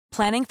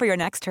Planning for your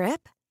next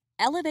trip?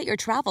 Elevate your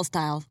travel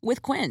style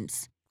with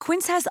Quince.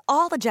 Quince has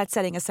all the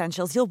jet-setting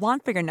essentials you'll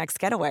want for your next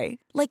getaway,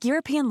 like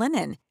European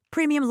linen,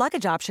 premium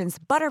luggage options,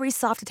 buttery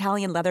soft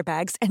Italian leather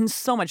bags, and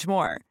so much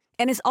more.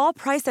 And is all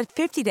priced at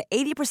 50 to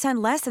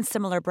 80% less than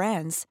similar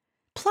brands.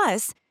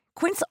 Plus,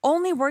 Quince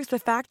only works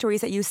with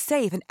factories that use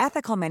safe and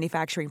ethical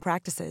manufacturing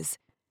practices.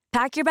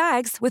 Pack your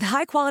bags with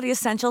high-quality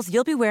essentials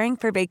you'll be wearing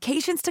for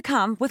vacations to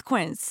come with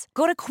Quince.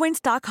 Go to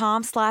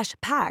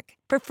quince.com/pack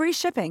for free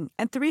shipping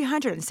and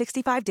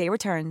 365-day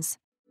returns.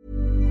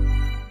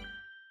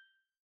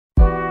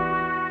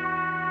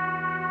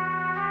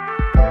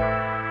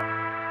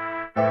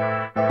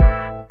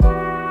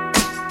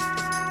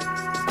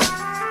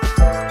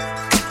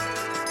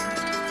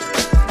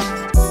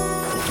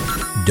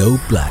 Dope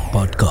Black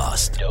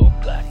Podcast.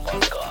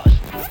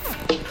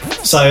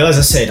 So, as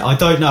I said, I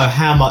don't know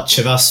how much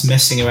of us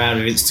messing around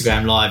with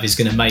Instagram Live is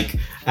going to make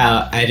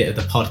our edit of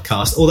the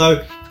podcast.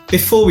 Although,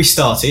 before we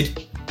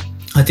started,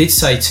 I did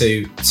say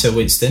to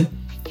Winston,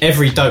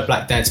 every Dope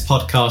Black Dads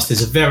podcast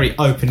is a very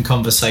open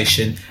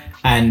conversation,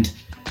 and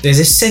there's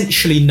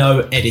essentially no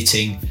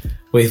editing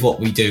with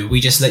what we do. We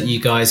just let you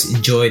guys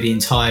enjoy the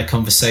entire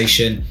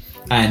conversation,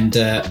 and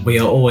we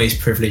are always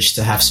privileged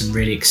to have some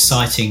really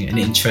exciting and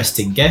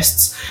interesting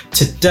guests.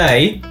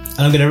 Today, and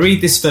I'm going to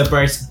read this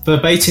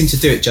verbatim to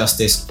do it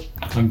justice,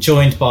 I'm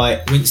joined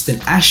by Winston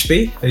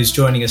Ashby, who's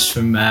joining us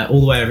from all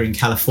the way over in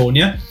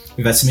California.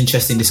 We've had some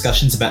interesting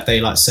discussions about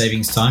daylight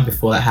savings time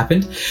before that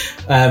happened.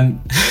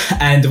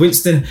 And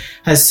Winston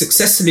has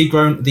successfully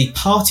grown the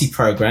Party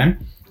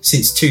program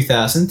since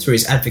 2000 through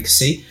his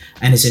advocacy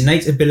and his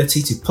innate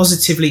ability to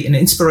positively and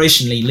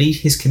inspirationally lead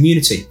his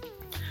community.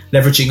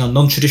 Leveraging on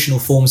non-traditional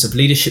forms of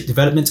leadership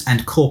development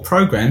and core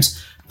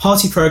programs,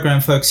 Party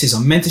program focuses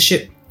on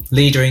mentorship,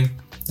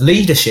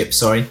 leadership,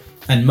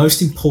 and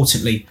most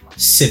importantly,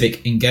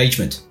 civic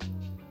engagement.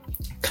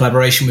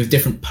 Collaboration with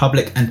different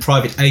public and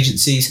private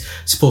agencies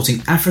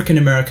supporting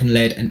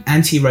African-American-led and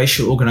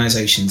anti-racial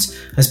organisations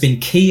has been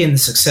key in the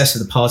success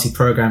of the Party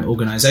program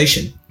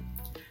organisation.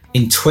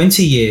 In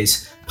 20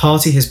 years,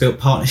 Party has built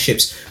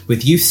partnerships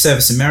with Youth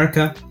Service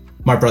America,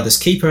 My Brother's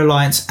Keeper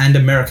Alliance, and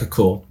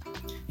AmeriCorps.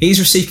 He's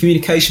received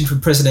communication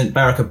from President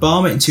Barack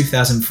Obama in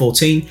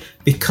 2014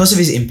 because of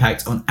his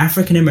impact on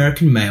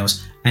African-American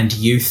males and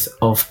youth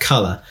of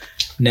colour.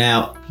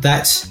 Now,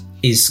 that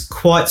is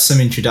quite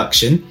some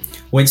introduction.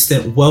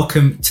 Winston,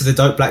 welcome to the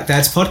Dope Black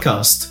Dads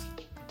podcast.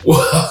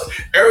 Well,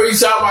 every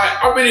time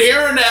I've been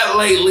hearing that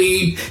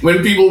lately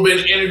when people have been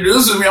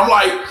introducing me, I'm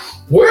like,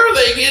 where are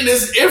they getting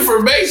this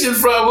information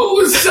from? Who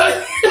is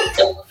saying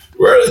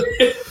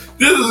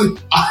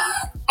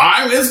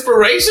I'm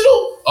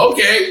inspirational?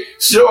 Okay,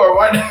 sure,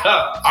 why not?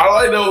 All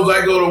I know is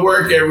I go to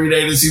work every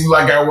day. It seems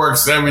like I work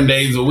 7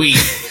 days a week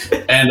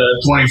and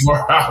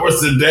 24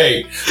 hours a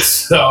day.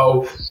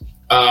 So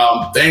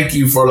thank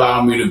you for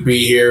allowing me to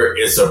be here.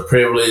 It's a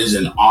privilege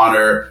and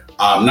honor,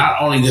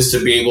 not only just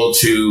to be able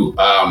to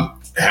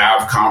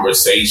have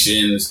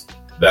conversations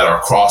that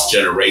are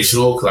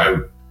cross-generational,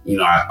 because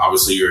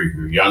obviously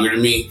you're younger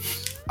than me,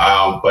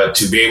 but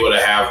to be able to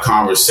have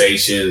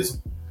conversations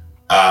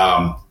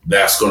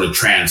that's going to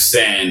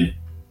transcend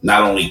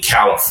not only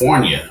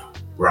California,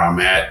 where I'm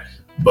at,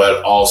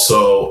 but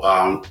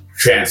also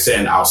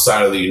transcend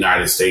outside of the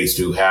United States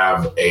to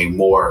have a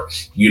more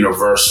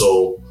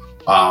universal,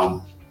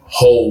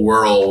 whole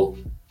world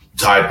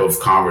type of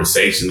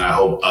conversation. I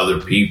hope other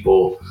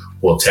people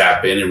will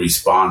tap in and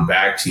respond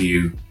back to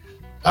you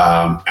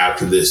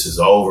after this is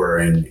over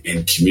and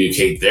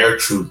communicate their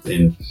truth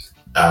and,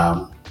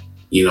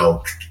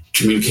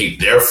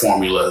 communicate their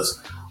formulas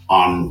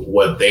on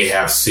what they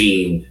have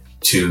seen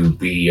to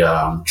be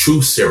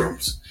true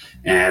serums,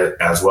 and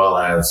as well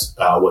as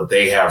what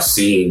they have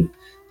seen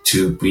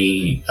to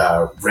be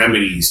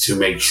remedies to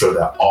make sure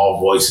that all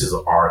voices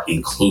are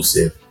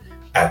inclusive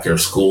at their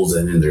schools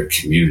and in their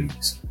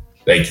communities.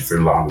 Thank you for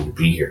allowing me to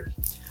be here.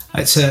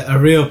 It's a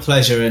real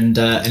pleasure, and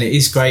it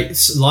is great.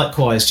 It's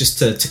likewise, just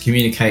to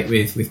communicate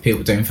with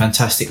people doing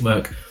fantastic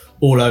work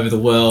all over the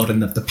world,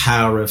 and the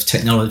power of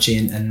technology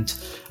and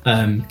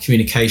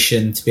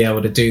communication to be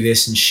able to do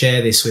this and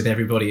share this with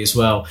everybody as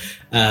well.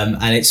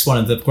 And it's one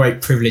of the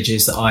great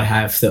privileges that I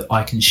have, that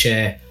I can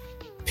share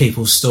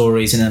people's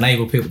stories and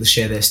enable people to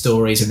share their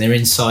stories and their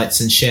insights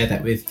and share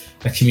that with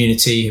a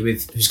community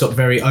who's got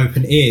very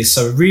open ears.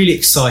 So really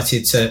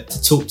excited to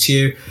talk to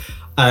you.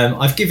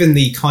 I've given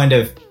the kind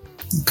of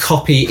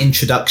copy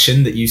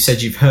introduction that you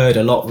said you've heard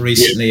a lot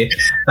recently.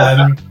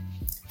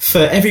 For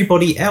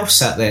everybody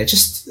else out there,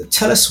 just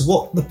tell us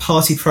what the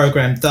Party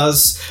program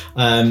does.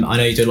 I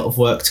know you do a lot of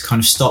work to kind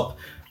of stop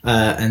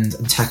and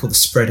tackle the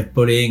spread of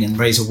bullying and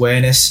raise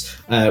awareness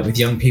with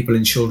young people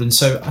and children.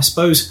 So I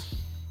suppose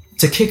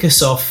to kick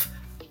us off,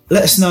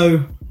 let us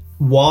know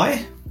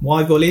why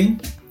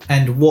bullying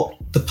and what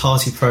the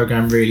Party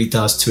program really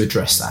does to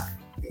address that.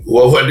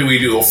 Well, what do we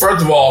do? Well,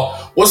 first of all,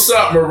 what's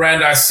up,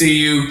 Miranda? I see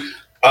you.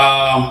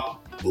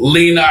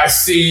 Lena, I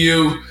see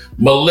you.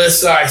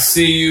 Melissa, I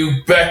see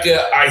you.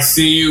 Becca, I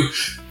see you.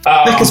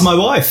 Becca's my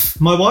wife.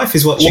 My wife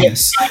is watching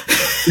us.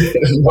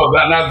 No,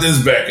 not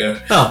this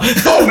Becca.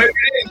 Oh, maybe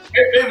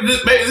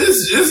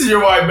this is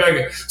your wife,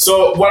 Becca.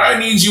 So what I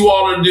need you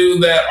all to do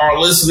that are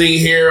listening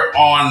here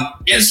on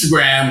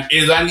Instagram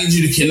is I need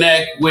you to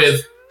connect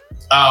with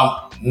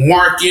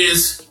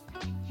Marcus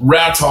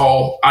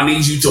Rattle. I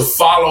need you to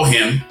follow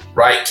him,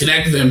 right?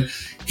 Connect with him.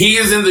 He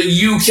is in the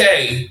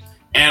UK,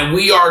 and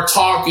we are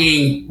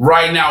talking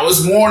right now.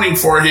 It's morning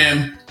for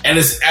him, and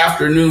it's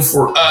afternoon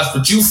for us.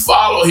 But you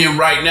follow him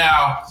right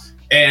now,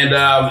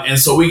 and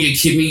so we can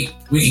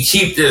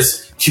keep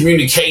this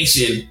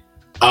communication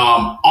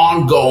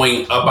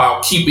ongoing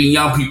about keeping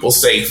young people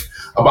safe,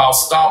 about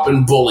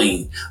stopping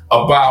bullying,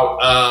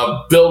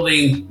 about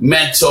building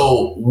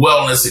mental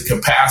wellness and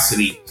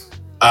capacity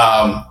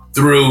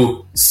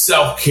through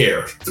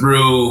self-care,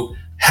 through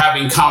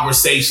having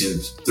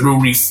conversations, through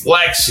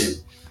reflection,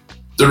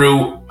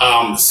 through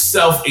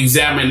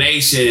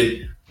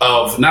self-examination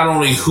of not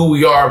only who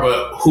we are,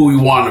 but who we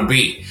want to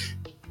be.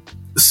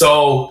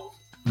 So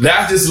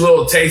that's just a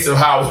little taste of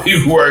how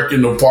we work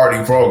in the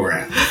party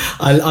program.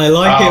 I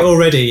like it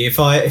already. If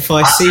I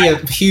see a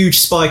huge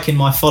spike in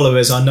my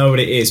followers, I know what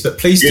it is. But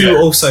please do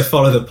also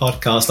follow the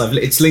podcast.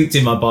 It's linked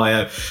in my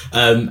bio.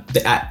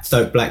 The at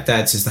Stoke Black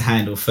Dads is the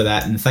handle for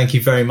that. And thank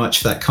you very much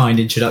for that kind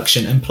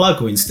introduction and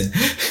plug, Winston.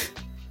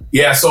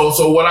 Yeah.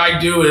 So what I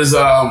do is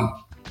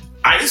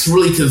I just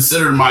really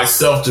consider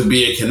myself to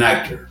be a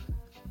connector.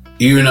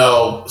 You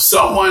know,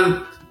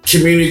 someone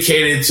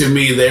communicated to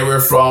me they were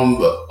from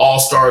All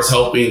Stars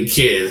Helping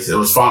Kids. It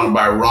was founded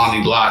by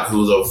Ronnie Lott,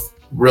 who's a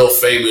real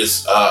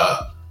famous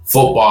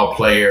football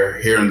player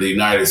here in the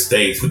United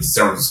States with the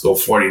San Francisco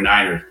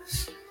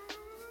 49ers.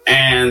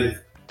 And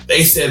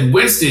they said,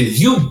 Winston,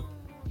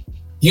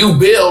 you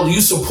build,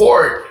 you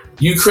support,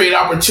 you create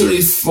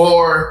opportunities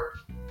for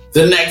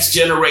the next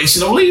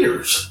generation of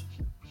leaders.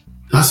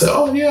 And I said,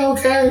 oh yeah,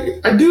 okay,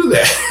 I do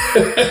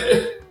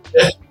that.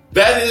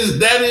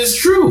 That is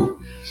true.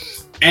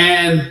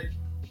 And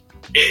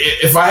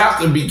if I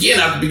have to begin,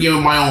 I have to begin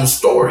with my own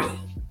story.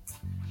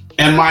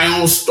 And my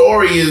own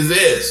story is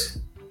this.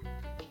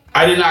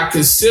 I did not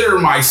consider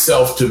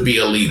myself to be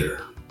a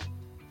leader.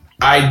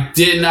 I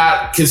did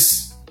not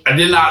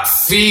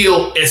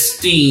feel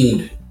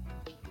esteemed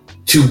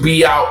to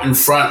be out in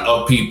front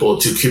of people,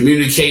 to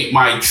communicate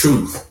my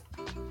truth,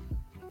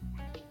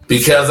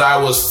 because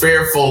I was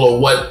fearful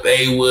of what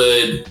they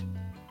would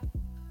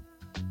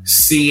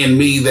see in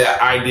me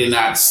that I did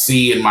not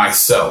see in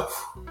myself,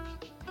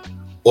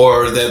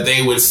 or that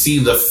they would see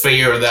the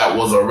fear that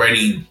was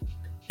already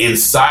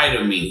inside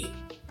of me,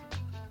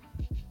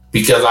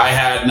 because I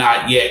had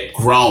not yet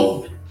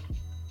grown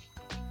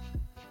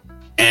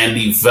and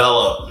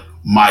developed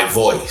my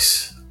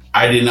voice.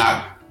 I did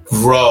not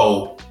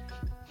grow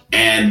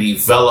and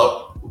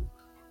develop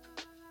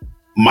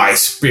my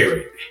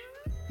spirit,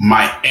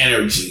 my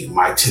energy,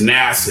 my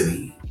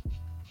tenacity.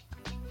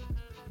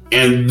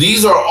 And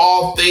these are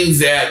all things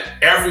that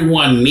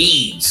everyone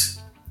needs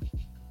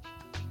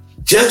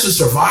just to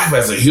survive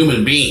as a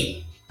human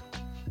being.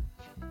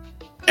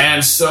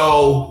 And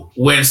so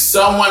when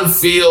someone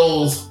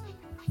feels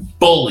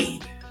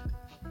bullied,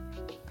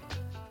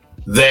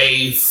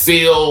 they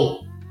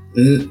feel,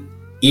 that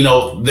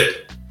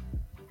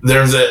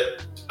there's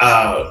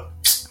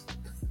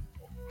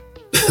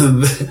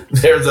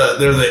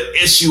an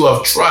issue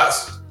of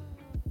trust,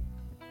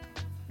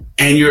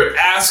 and you're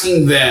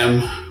asking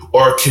them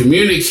or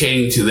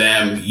communicating to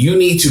them, you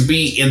need to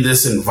be in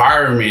this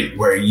environment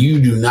where you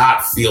do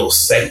not feel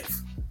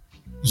safe.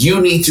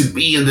 You need to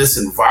be in this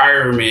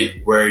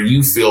environment where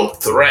you feel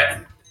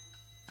threatened.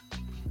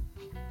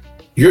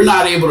 You're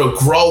not able to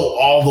grow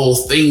all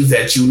those things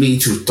that you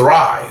need to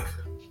thrive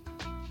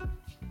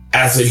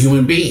as a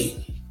human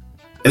being.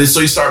 And so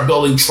you start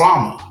building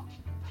trauma.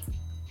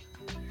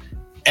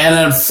 And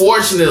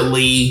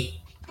unfortunately,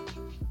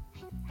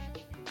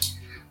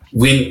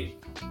 when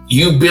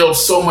you build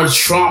so much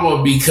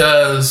trauma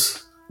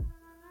because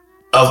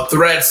of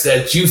threats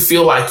that you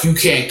feel like you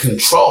can't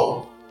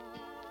control,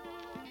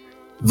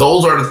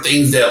 those are the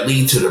things that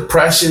lead to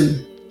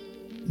depression.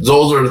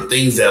 Those are the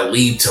things that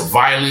lead to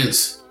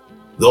violence.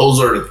 Those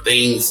are the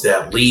things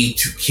that lead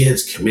to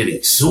kids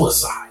committing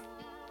suicide,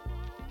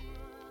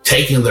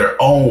 taking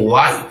their own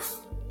life,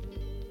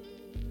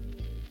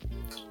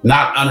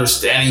 not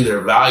understanding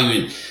their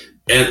value.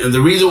 And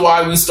the reason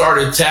why we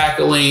started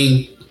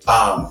tackling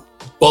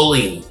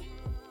bullying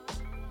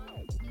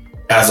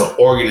as an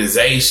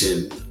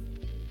organization,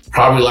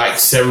 probably like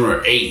 7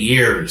 or 8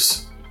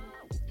 years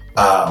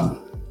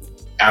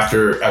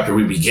after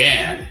we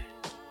began,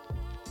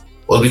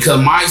 was because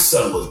my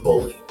son was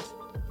bullied.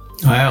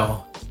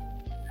 Wow.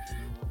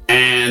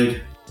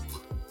 And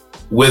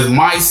with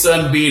my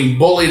son being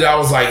bullied, I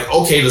was like,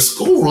 okay, the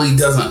school really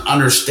doesn't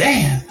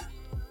understand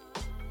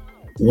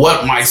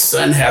what my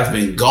son has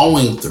been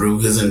going through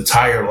his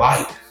entire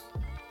life.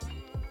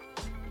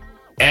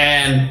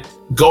 And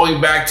going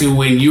back to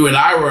when you and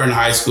I were in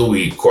high school,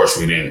 of course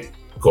we didn't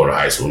go to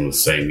high school in the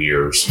same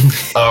years,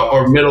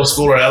 or middle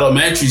school or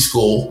elementary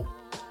school.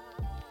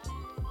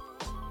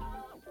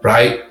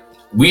 right?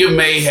 We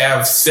may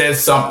have said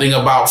something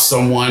about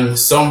someone,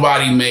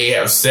 somebody may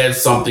have said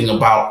something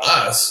about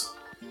us,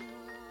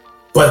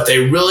 but they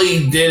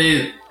really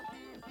didn't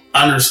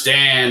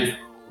understand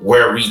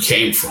where we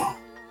came from,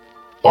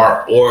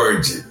 our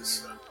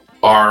origins,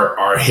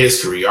 our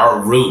history,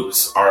 our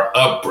roots, our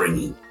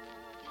upbringing.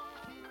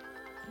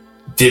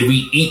 Did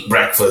we eat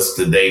breakfast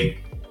the day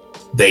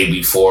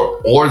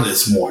before or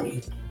this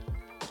morning?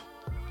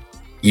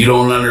 You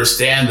don't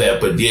understand that,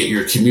 but yet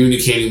you're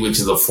communicating, which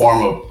is a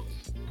form of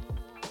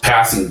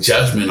passing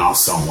judgment on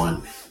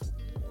someone.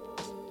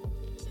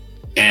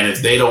 And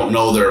if they don't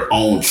know their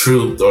own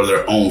truth or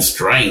their own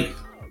strength,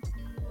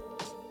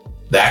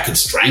 that could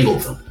strangle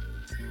them.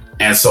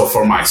 And so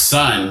for my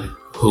son,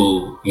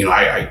 who,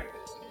 I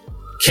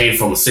came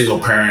from a single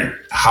parent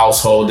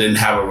household, didn't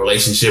have a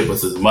relationship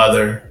with his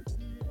mother,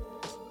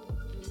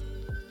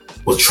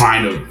 was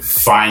trying to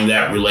find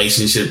that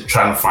relationship,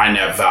 trying to find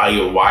that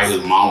value of why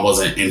his mom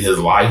wasn't in his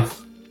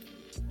life,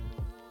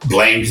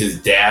 blamed his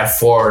dad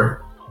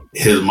for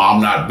his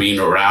mom not being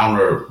around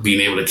or being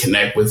able to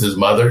connect with his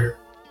mother.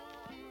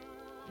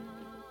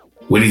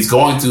 When he's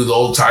going through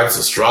those types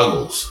of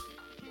struggles,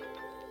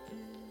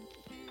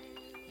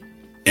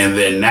 and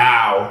then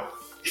now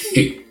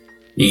he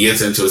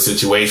gets into a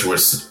situation where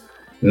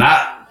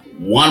not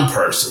one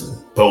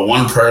person, but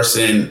one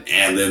person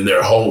and then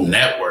their whole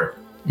network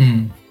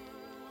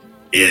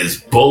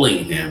is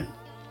bullying him,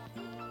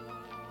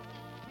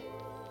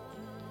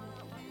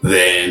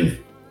 then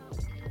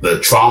the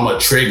trauma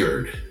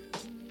triggered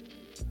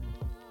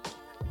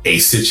a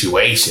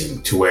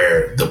situation to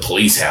where the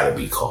police had to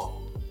be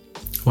called.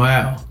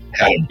 Wow.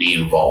 Had to be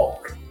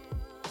involved.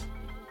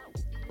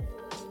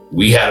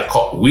 We had a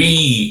call.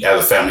 We,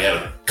 as a family, had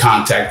to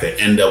contact the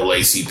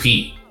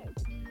NAACP,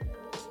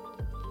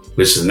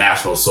 which is the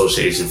National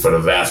Association for the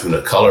Advancement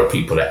of Colored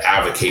People, to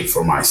advocate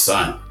for my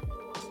son.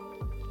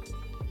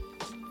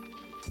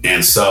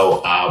 And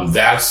so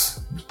that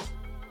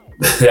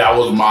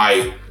was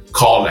my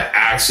call to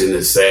action,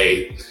 to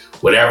say,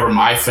 whatever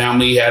my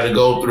family had to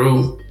go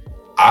through,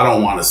 I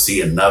don't want to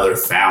see another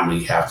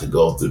family have to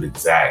go through the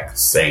exact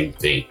same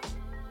thing,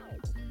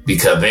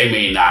 because they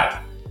may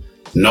not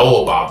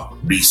know about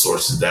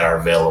resources that are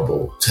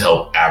available to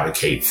help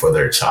advocate for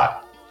their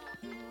child.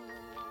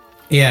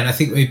 Yeah, and I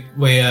think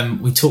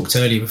we talked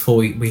earlier before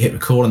we hit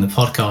record on the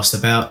podcast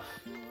about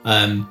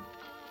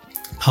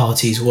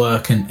parties'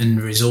 work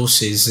and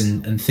resources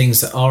and things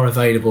that are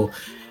available.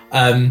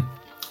 I'm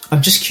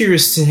just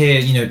curious to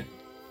hear,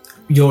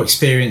 your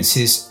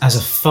experiences as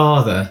a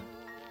father,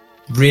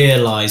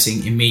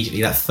 realizing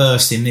immediately that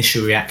first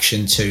initial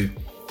reaction to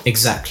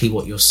exactly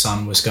what your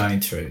son was going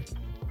through.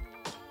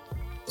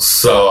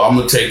 So I'm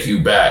going to take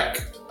you back.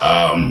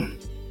 My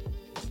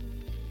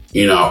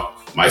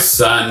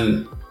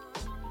son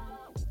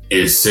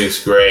in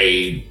 6th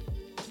grade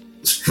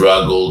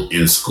struggled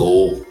in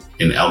school,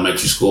 in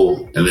elementary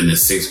school. And then in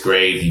 6th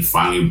grade, he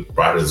finally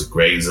brought his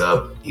grades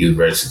up. He was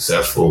very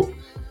successful.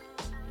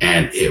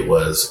 And it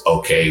was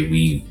okay.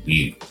 We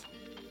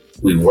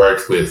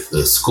worked with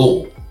the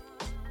school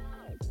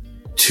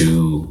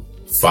to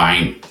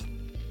find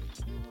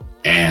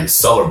and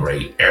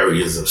celebrate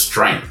areas of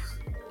strength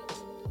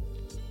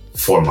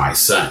for my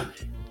son.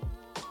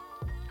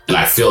 And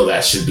I feel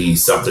that should be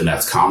something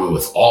that's common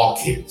with all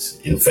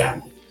kids in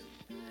families.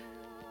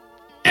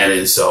 And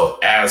then so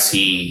as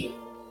he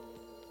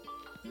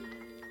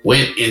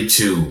went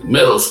into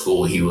middle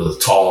school, he was a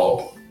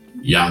tall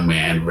young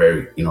man,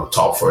 very,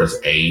 tall for his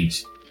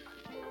age.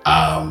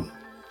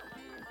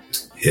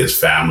 His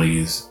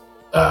family's,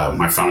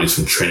 my family's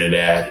from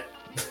Trinidad.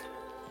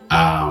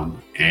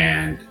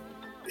 And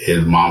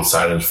his mom's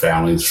side of the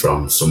family is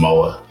from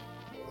Samoa.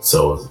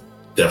 So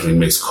definitely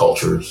mixed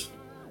cultures.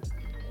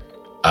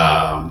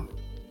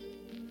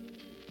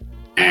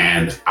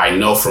 And I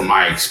know from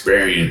my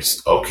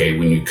experience, okay,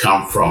 when you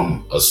come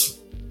from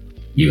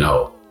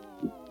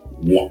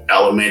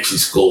elementary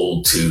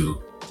school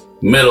to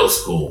middle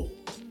school,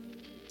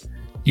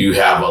 you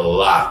have a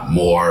lot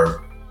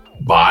more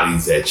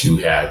bodies that you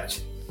have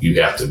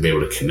to be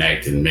able to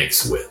connect and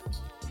mix with.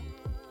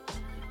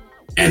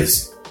 And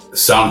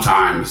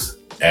sometimes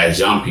as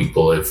young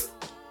people, if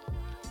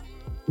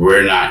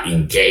we're not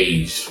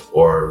engaged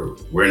or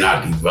we're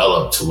not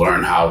developed to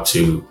learn how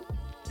to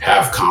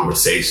have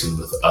conversations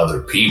with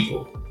other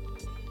people,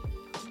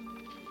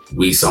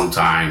 we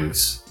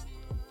sometimes,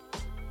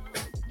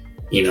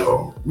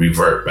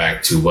 revert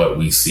back to what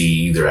we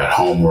see either at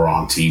home or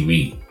on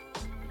TV.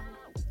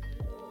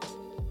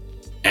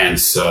 And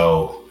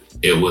so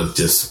it was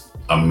just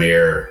a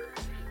mere,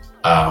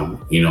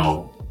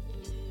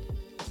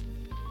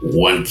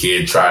 one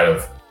kid try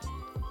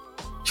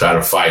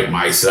to fight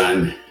my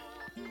son,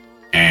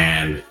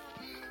 and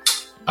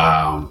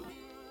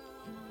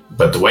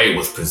but the way it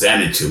was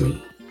presented to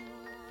me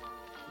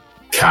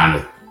kind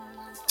of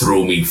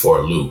threw me for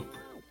a loop.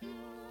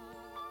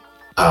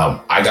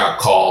 I got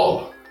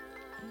called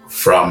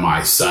from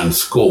my son's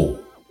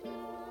school.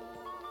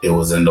 It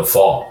was in the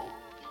fall.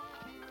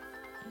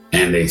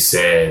 And they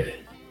said,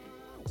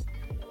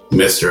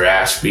 Mr.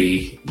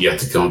 Ashby, you have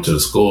to come to the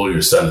school.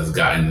 Your son has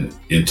gotten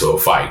into a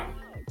fight.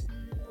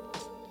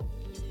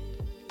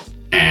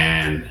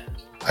 And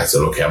I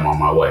said, okay, I'm on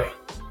my way.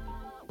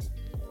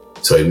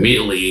 So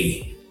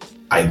immediately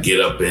I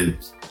get up and,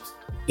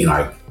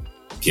 I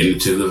get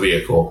into the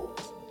vehicle,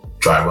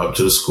 drive up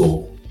to the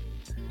school.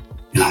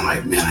 And I'm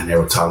like, man, I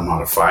never taught him how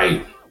to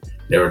fight.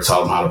 Never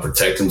taught him how to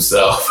protect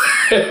himself.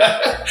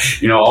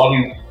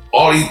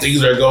 All these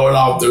things are going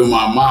on through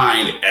my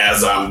mind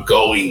as I'm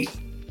going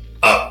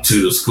up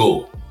to the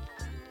school.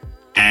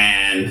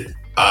 And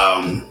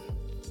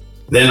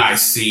then I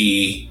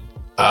see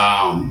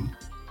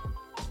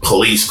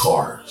police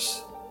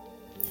cars.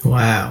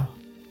 Wow.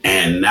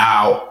 And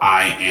now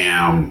I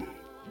am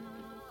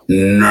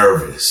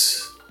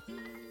nervous.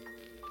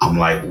 I'm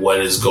like,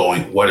 what is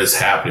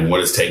happening? What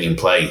is taking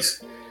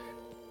place?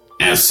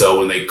 And so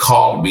when they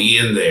called me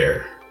in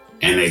there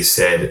and they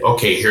said,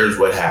 okay, here's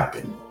what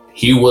happened.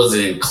 He was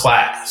in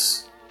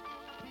class.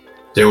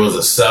 There was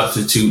a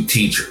substitute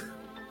teacher.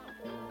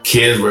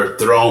 Kids were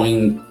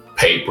throwing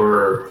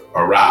paper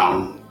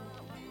around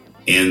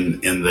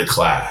in the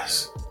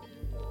class.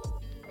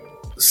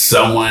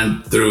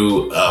 Someone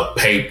threw a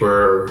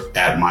paper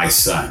at my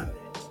son.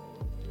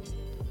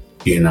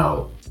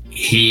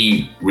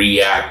 He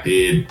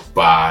reacted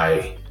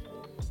by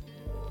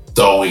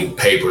throwing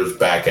papers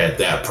back at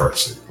that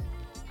person.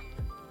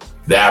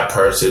 That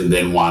person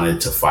then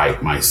wanted to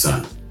fight my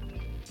son.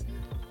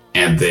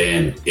 And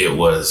then it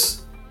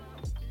was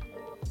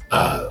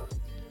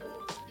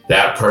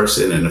that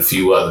person and a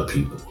few other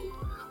people.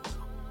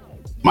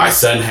 My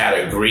son had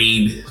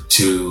agreed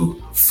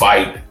to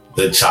fight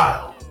the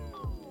child.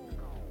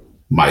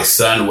 My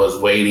son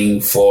was waiting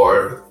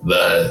for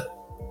the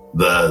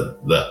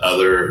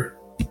other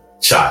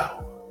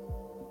child.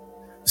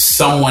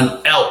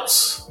 Someone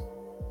else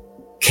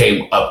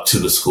came up to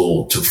the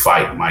school to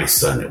fight my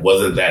son. It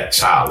wasn't that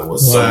child. It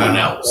was someone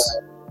else.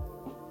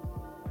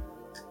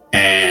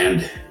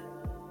 And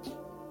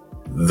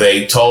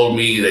they told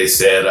me, they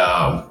said,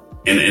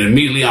 and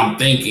immediately I'm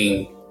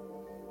thinking,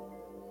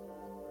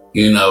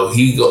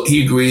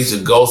 he agrees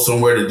to go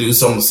somewhere to do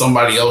something.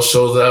 Somebody else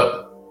shows up.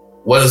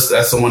 What is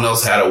that? Someone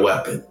else had a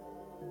weapon.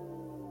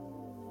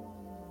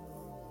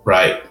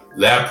 Right.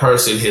 That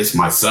person hits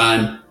my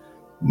son.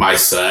 My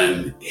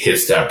son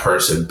hits that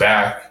person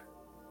back.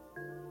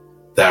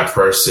 That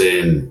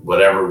person,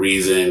 whatever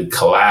reason,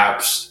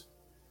 collapsed.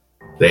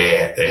 They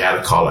had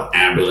to call an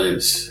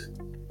ambulance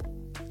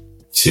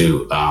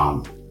to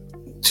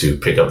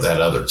pick up that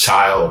other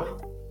child.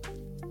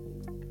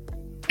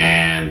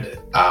 And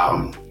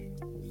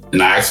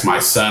I asked my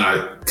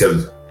son,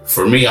 because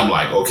for me, I'm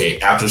like, okay,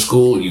 after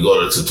school, you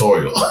go to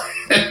tutorial.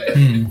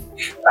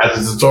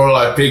 After tutorial,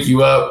 I pick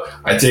you up.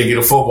 I take you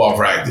to football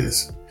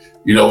practice.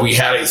 We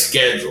had a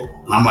schedule.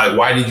 And I'm like,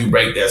 why did you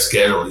break that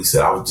schedule? He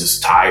said, I was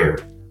just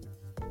tired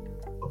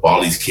of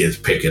all these kids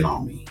picking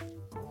on me.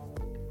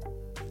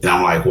 And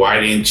I'm like, why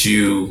didn't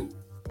you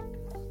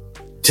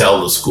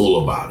tell the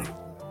school about it?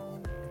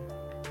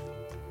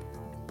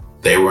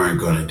 They weren't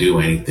going to do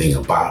anything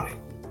about it.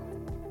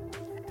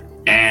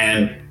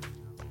 And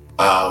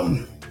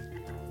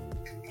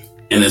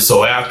then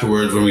so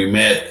afterwards, when we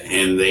met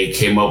and they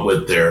came up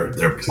with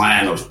their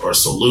plan or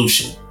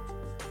solution,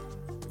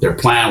 their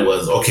plan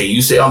was, okay,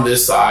 you stay on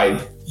this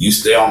side, you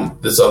stay on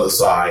this other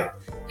side,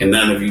 and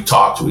none of you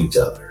talk to each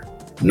other.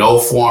 No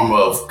form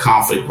of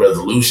conflict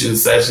resolution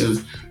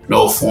sessions,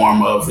 no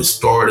form of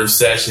restorative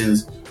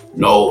sessions,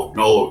 no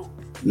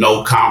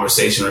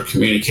conversation or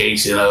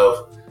communication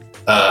of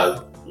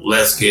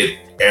let's get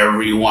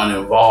everyone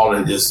involved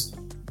and just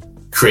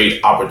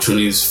create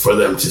opportunities for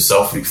them to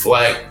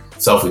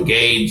self-reflect,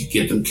 self-engage,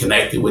 get them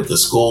connected with the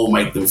school,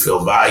 make them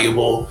feel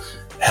valuable,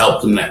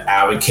 help them to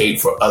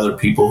advocate for other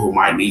people who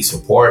might need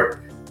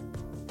support.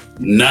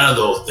 None of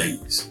those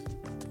things.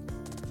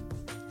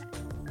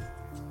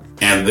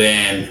 And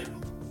then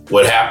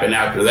what happened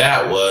after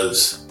that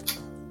was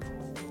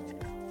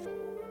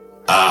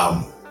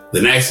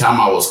the next time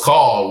I was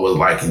called was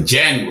like in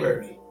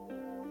January.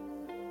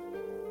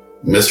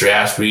 Mr.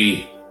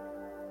 Ashby,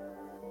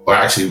 or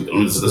actually,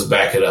 let's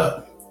back it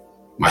up.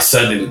 My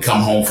son didn't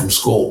come home from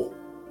school.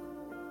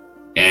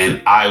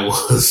 And I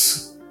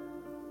was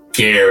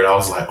scared. I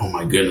was like, oh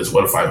my goodness,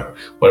 what if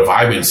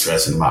I've been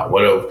stressing him out?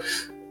 What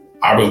if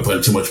I've been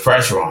putting too much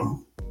pressure on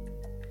him?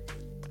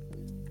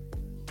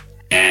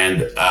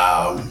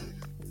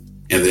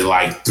 And then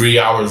like 3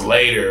 hours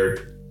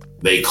later,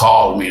 they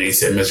called me and they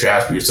said, Mr.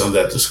 Ashby, your son's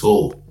at the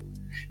school.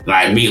 And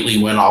I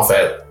immediately went off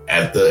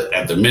at the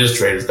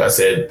administrators. I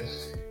said,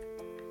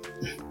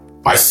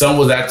 my son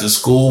was at the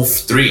school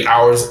 3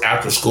 hours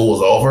after school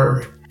was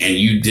over, and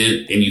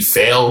you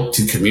failed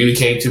to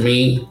communicate to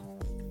me,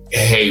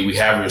 hey, we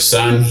have your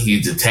son,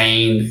 he's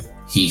detained,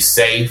 he's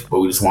safe,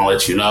 but we just want to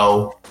let you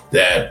know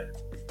that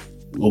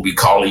we'll be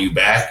calling you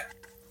back.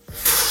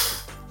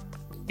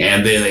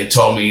 And then they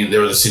told me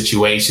there was a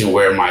situation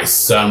where my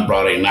son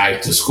brought a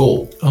knife to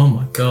school. Oh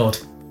my God.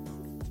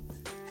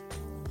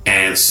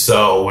 And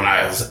so when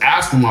I was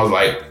asking him, I was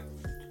like,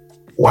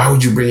 why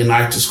would you bring a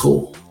knife to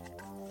school?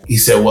 he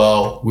said,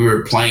 well, we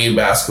were playing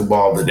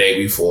basketball the day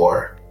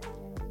before,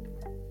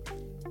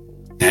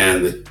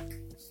 and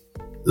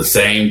the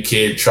same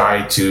kid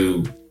tried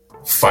to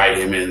fight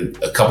him, and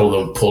a couple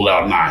of them pulled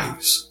out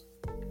knives.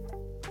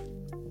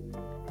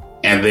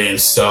 And then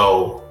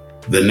so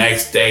the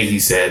next day, he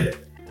said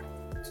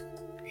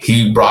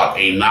he brought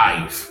a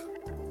knife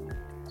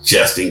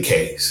just in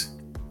case.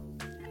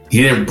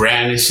 He didn't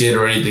brandish it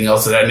or anything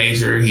else of that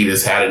nature. He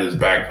just had it in his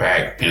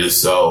backpack. And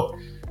so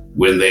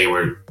when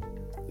the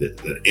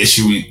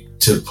issue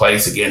took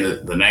place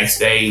again the next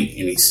day,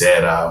 and he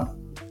said,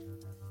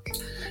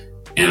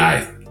 and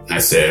I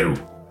said,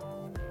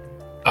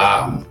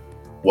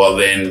 well,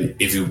 then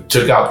if you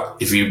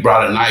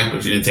brought a knife,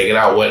 but you didn't take it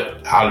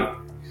out, how?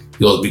 He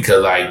goes,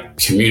 because I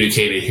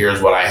communicated,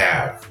 here's what I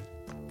have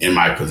in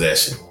my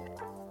possession.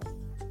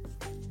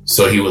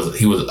 So he was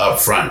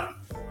upfront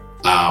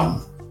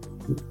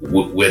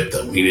with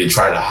them. He didn't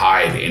try to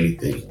hide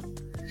anything.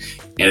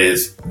 And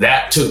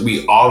that took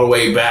me all the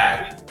way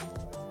back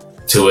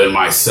to when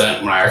I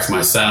asked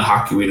my son,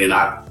 how can we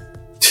not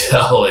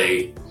tell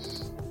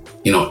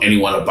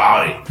anyone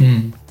about it?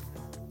 And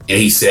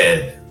he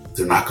said,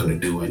 they're not going to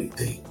do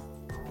anything.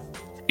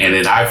 And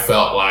then I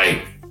felt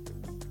like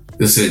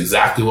this is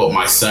exactly what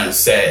my son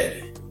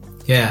said.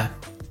 Yeah.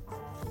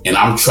 And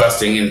I'm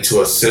trusting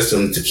into a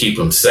system to keep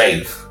him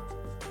safe.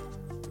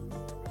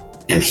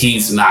 And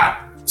he's not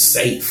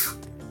safe.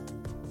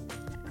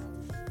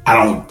 I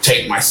don't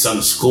take my son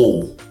to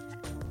school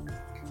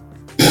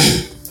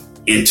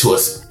into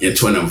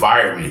an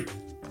environment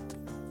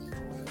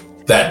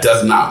that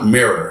does not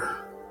mirror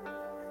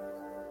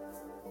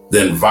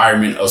the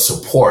environment of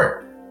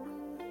support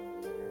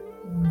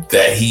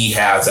that he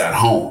has at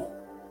home.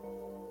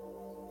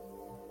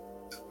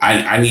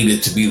 I need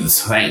it to be the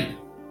same.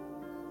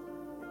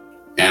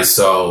 And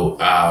so,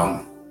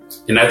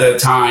 and at that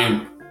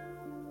time,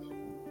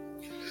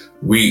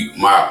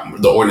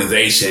 the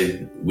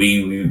organization,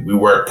 we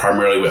work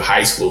primarily with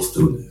high school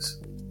students.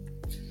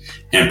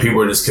 And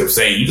people just kept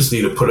saying, you just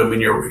need to put them in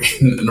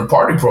the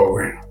party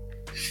program.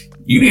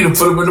 You need to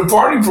put them in the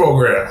party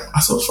program.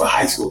 I said, it's for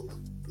high school.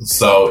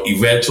 So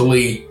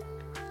eventually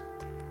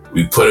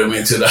we put them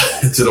into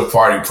the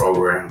party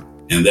program.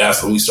 And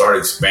that's when we started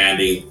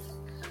expanding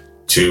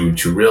to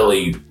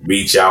really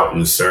reach out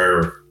and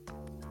serve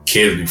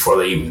kids before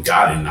they even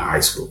got into high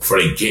school, before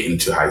they get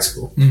into high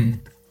school,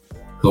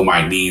 who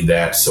might need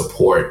that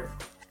support,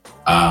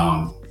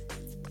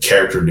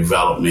 character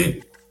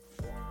development,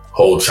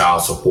 whole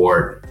child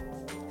support,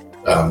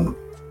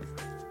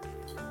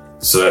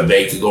 so that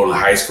they could go into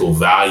high school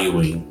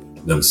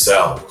valuing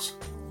themselves.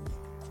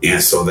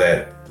 And so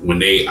that when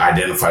they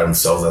identify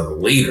themselves as a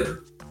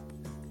leader,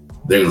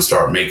 they're going to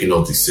start making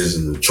those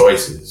decisions and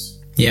choices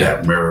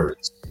that mirror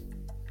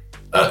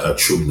a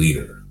true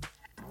leader.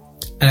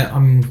 I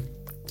mean,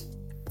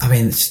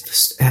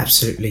 it's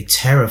absolutely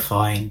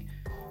terrifying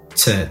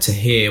to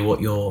hear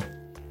what your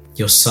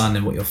son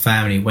and what your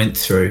family went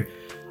through.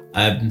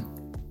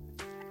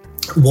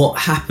 What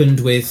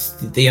happened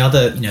with the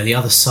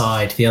other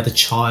side, the other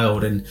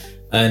child, and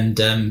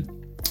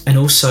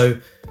also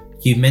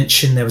you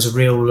mentioned there was a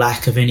real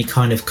lack of any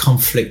kind of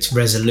conflict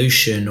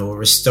resolution or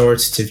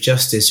restorative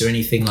justice or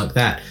anything like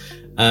that.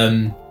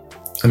 I'm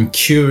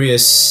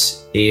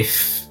curious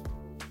if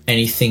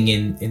anything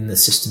in the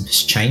system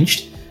has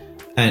changed,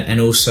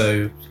 and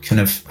also kind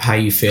of how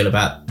you feel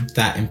about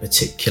that in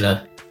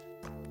particular.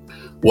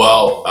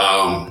 Well,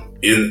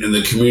 in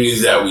the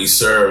communities that we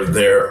serve,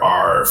 there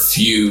are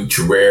few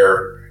to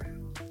rare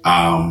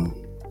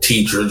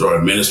teachers or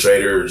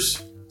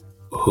administrators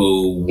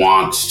who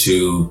want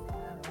to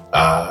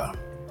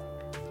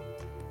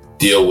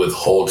deal with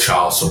whole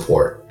child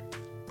support.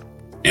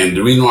 And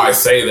the reason why I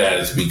say that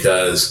is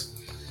because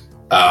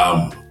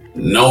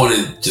no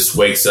one just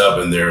wakes up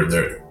and they're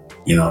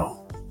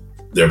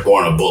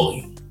born a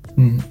bully.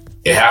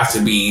 It has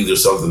to be either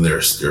something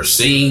they're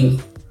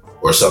seeing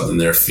or something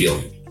they're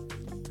feeling.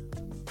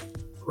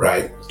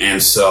 Right.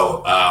 And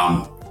so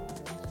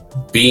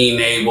being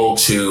able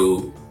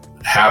to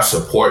have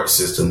support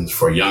systems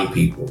for young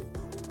people,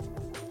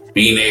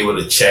 being able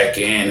to check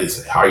in and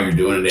say, how you're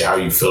doing today, how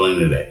you feeling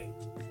today.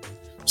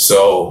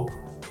 So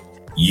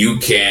you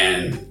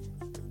can,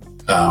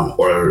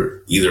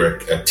 or either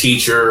a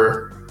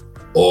teacher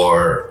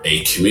or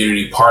a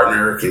community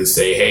partner can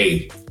say,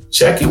 hey,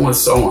 check in with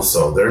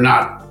so-and-so. They're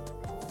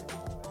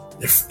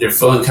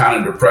feeling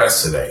kind of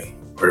depressed today,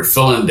 or they're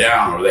feeling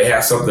down, or they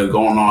have something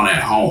going on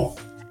at home.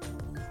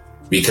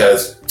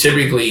 Because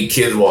typically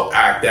kids will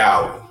act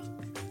out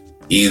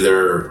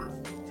either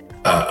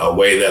a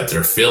way that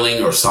they're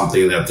feeling or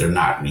something that they're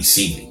not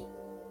receiving.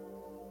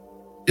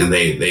 And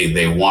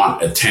they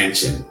want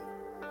attention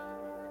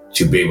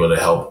to be able to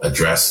help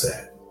address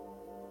that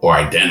or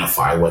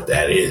identify what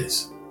that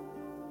is.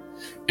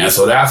 And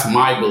so that's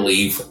my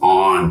belief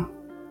on,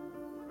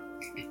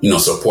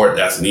 support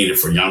that's needed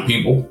for young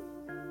people.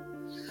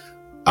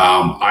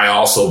 I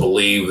also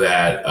believe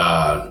that,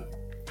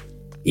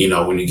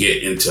 when you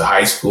get into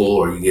high school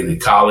or you get into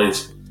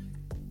college,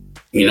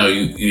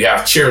 you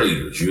have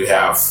cheerleaders, you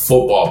have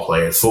football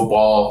players.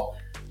 Football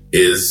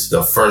is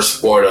the first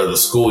sport of the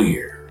school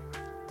year.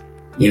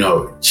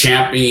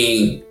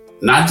 Championing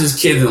not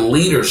just kids in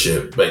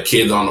leadership, but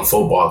kids on the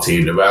football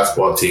team, the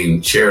basketball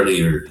team,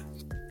 cheerleaders,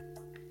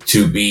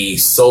 to be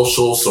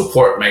social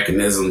support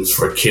mechanisms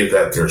for kids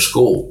at their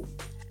school.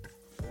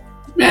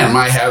 Man,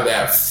 might have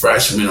that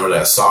freshman or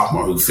that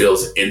sophomore who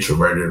feels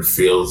introverted,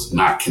 feels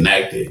not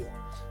connected,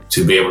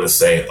 to be able to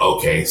say,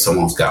 okay,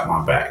 someone's got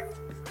my back.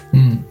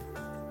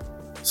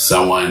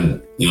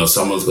 Someone's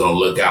going to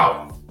look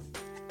out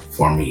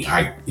for me.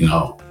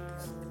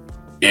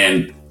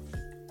 And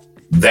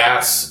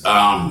that's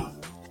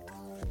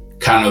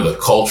kind of the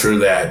culture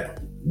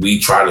that we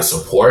try to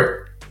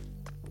support.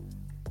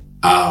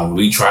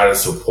 We try to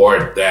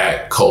support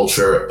that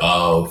culture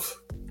of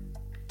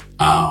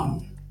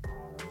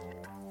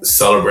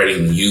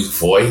celebrating youth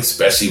voice,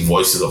 especially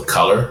voices of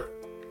color.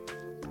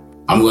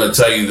 I'm going to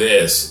tell you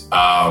this,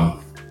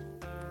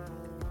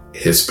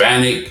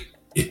 Hispanic,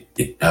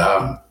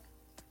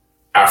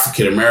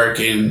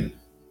 African-American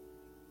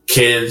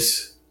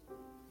kids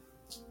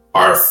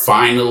are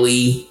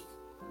finally,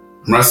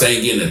 I'm not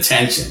saying getting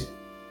attention,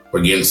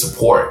 but getting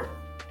support.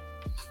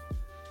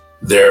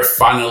 They're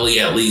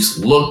finally at least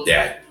looked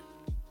at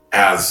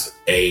as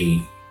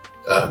a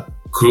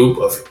group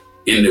of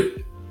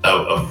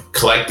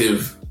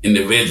collective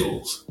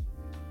individuals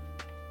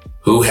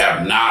who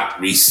have not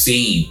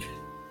received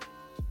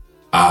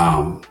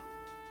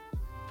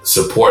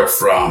support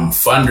from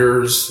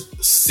funders,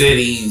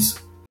 cities.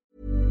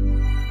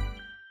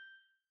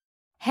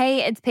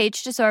 Hey, it's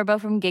Paige DeSorbo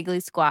from Giggly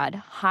Squad.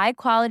 High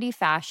quality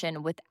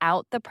fashion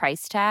without the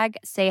price tag.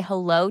 Say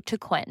hello to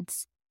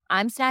Quince.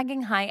 I'm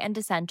snagging high-end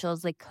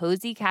essentials like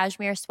cozy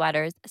cashmere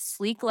sweaters,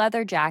 sleek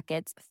leather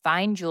jackets,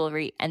 fine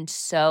jewelry, and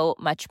so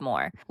much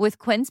more. With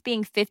Quince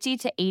being 50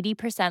 to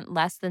 80%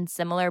 less than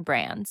similar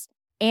brands.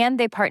 And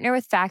they partner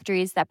with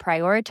factories that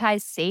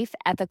prioritize safe,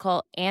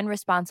 ethical, and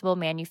responsible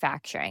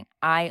manufacturing.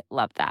 I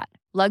love that.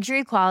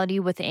 Luxury quality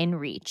within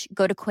reach.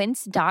 Go to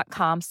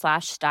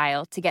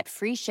quince.com/style to get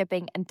free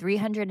shipping and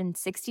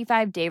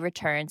 365-day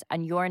returns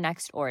on your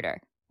next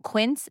order.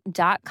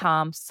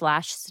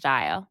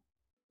 Quince.com/style.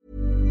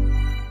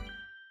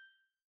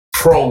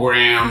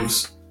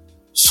 Programs,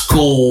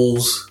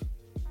 schools,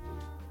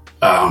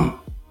 the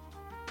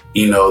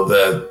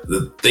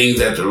things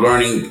that they're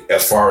learning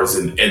as far as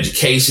in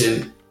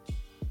education.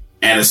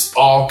 And it's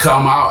all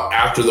come out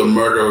after the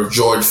murder of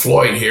George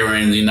Floyd here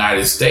in the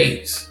United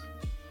States.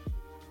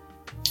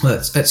 Well,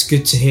 that's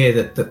good to hear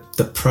that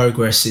the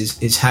progress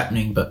is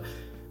happening, but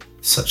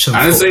such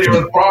I didn't say there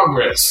was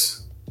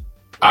progress.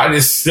 I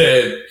just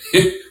said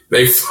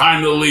they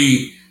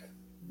finally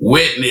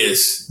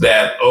witnessed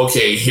that,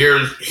 okay,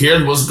 here's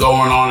what's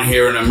going on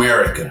here in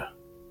America.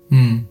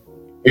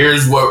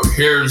 Here's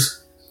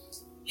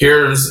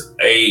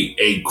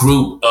a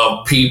group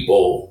of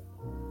people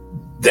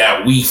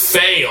that we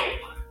failed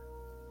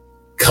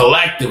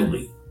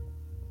collectively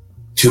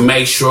to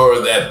make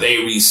sure that they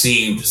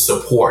received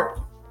support.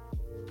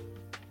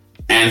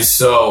 And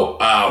so,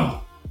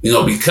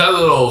 because of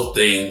those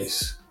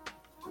things,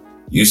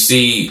 you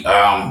see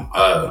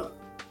a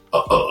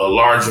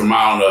large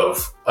amount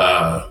of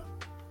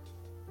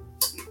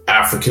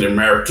African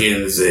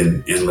Americans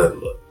and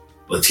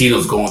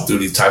Latinos going through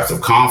these types of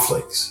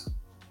conflicts,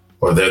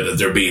 or that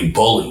they're being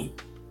bullied.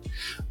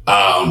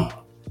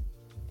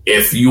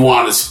 If you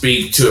want to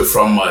speak to it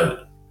from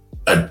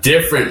a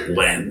different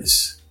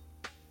lens,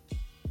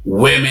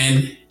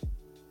 women,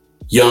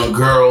 young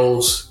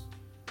girls,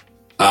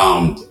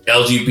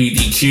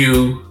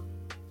 LGBTQ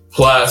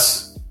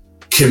plus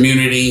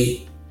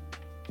community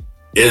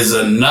is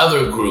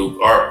another group,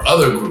 or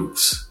other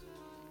groups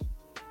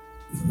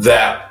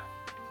that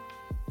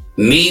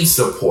need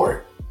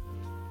support,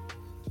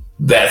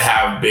 that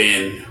have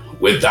been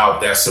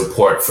without that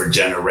support for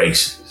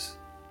generations.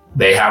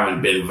 They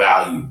haven't been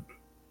valued.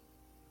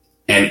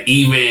 And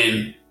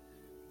even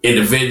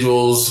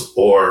individuals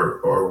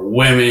or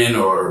women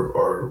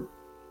or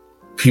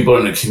people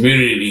in the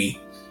community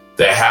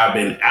that have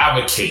been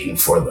advocating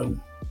for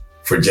them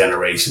for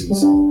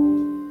generations,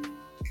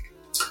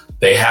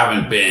 they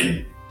haven't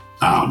been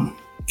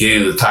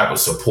getting the type of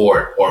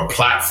support or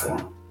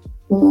platform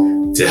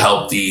to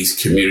help these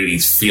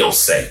communities feel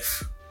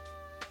safe.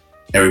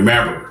 And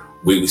remember,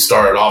 we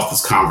started off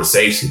this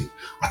conversation,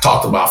 I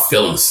talked about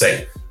feeling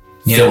safe,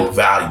 feeling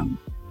valued.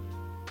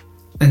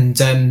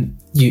 And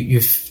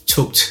you've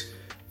talked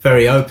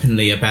very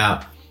openly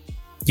about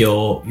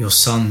your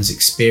son's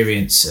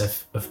experience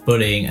of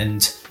bullying,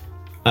 and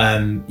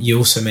you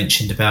also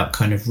mentioned about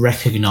kind of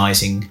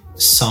recognizing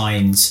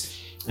signs.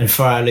 And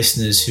for our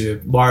listeners who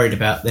are worried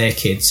about their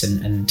kids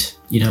and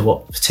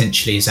what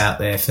potentially is out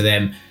there for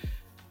them,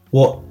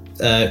 what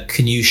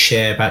can you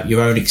share about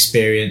your own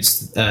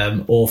experience,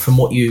 or from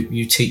what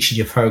you teach in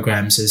your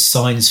programs as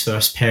signs for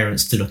us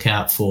parents to look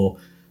out for,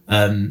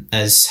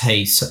 as,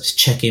 hey,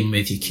 check in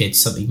with your kids,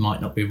 something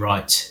might not be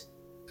right?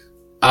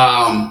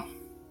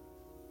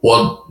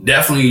 Well,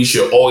 definitely you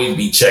should always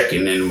be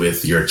checking in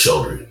with your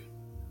children.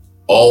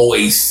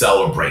 always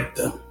celebrate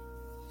them.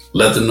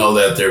 Let them know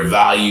that they're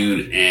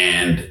valued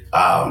and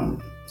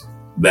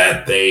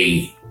that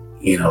they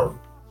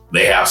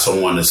have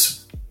someone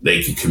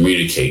they can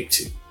communicate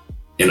to.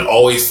 And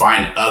always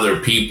find other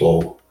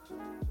people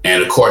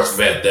and, of course,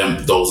 vet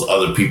those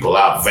other people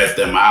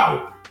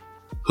out,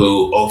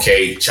 who,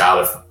 okay,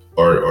 child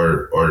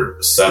or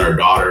son or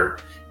daughter,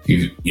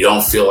 you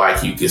don't feel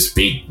like you can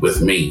speak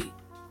with me.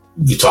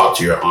 You talk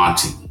to your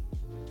auntie,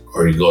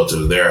 or you go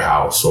to their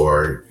house,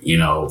 or,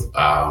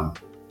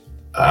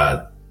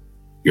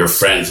 your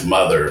friend's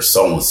mother,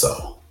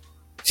 so-and-so,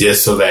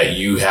 just so that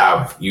you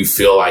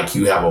feel like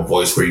you have a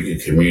voice where you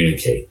can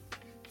communicate.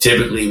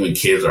 Typically, when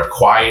kids are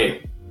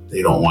quiet,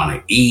 they don't want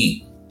to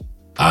eat.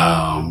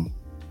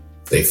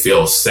 They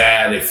feel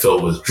sad. They feel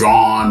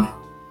withdrawn.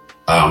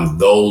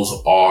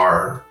 Those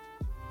are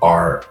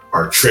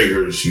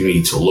triggers you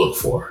need to look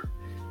for.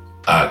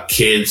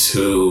 Kids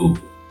who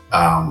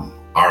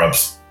are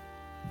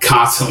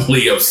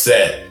constantly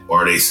upset,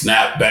 or they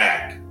snap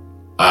back.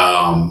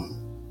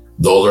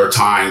 Those are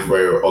times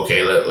where,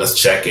 okay, let's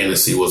check in and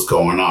see what's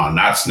going on.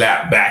 Not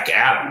snap back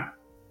at them,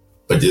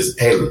 but just,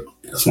 hey,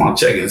 just want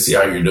to check in and see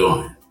how you're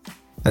doing.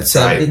 That's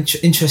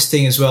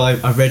interesting as well.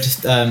 I read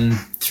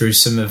through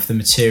some of the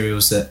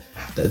materials that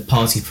the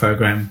Party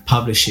Program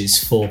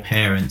publishes for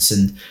parents,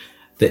 and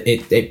that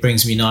it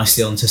brings me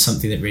nicely onto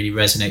something that really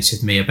resonates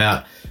with me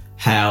about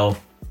how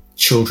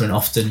children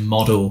often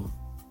model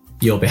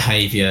your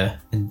behaviour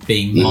and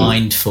being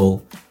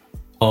mindful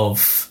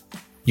of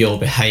your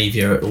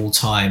behaviour at all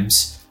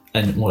times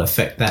and what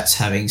effect that's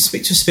having.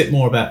 Speak to us a bit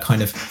more about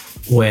kind of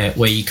where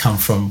you come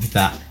from with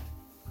that.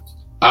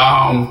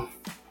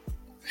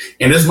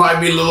 And this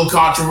might be a little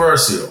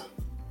controversial,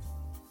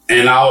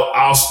 and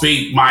I'll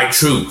speak my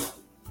truth.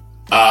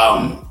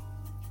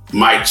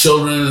 My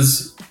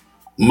children's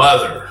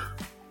mother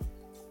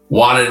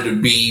wanted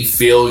to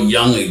feel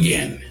young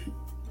again,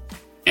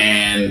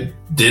 and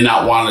did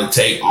not want to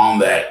take on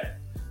that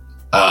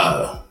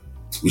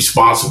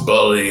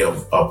responsibility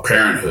of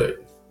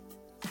parenthood.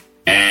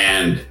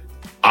 And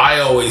I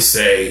always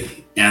say,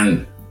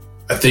 and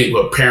I think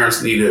what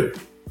parents need to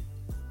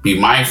be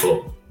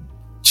mindful of,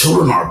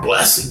 children are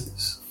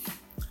blessings.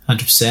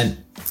 100%.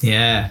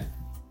 Yeah.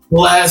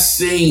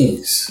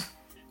 Blessings.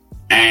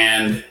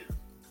 And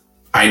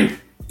I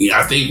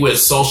think with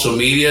social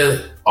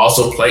media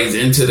also plays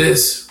into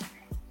this.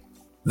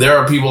 There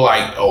are people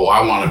like, oh,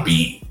 I gotta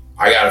be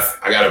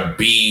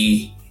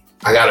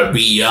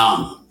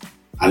young.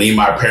 I need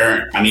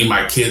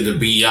my kid to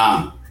be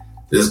young.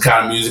 This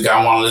kind of music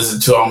I want to listen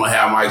to, I'm gonna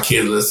have my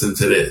kid listen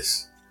to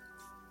this.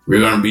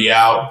 We're gonna be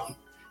out,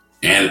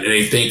 and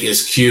they think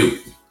it's cute.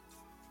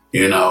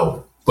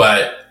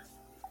 But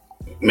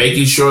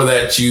making sure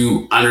that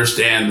you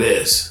understand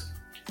this,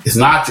 it's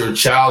not your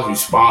child's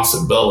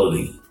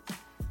responsibility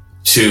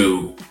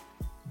to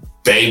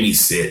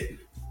babysit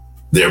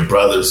their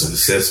brothers and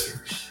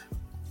sisters.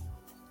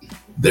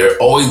 There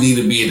always need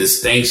to be a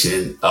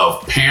distinction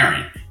of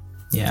parent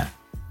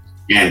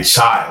and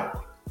child.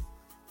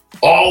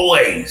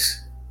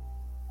 Always.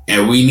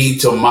 And we need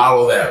to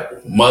model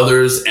that.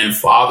 Mothers and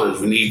fathers,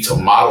 we need to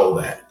model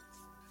that.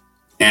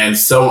 And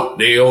so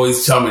they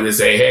always tell me to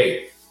say,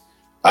 hey,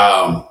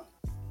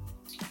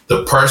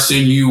 the person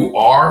you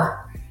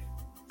are,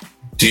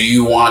 do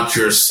you want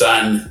your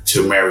son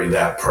to marry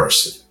that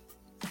person?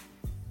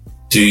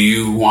 Do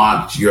you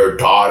want your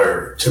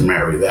daughter to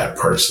marry that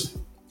person?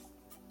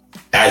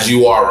 As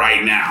you are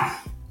right now.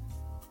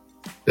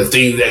 The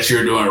things that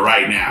you're doing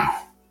right now.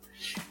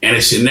 And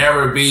it should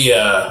never be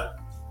a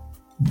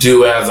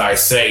do as I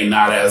say,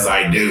 not as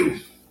I do.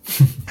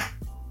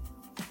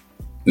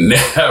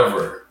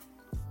 Never.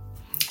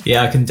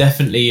 Yeah, I can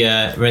definitely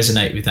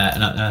resonate with that,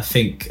 and I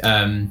think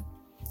I've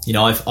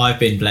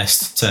been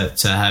blessed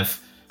to have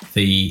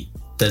the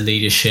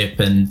leadership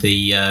and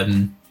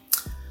the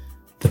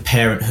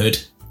parenthood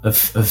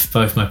of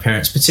both my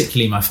parents,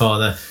 particularly my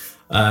father,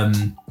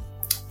 and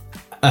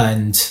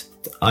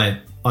I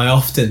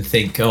often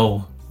think,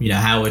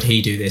 how would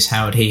he do this?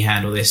 How would he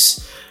handle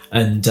this?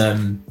 And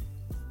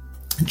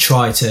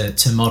try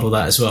to model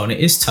that as well. And it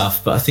is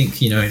tough, but I think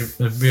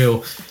a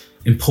real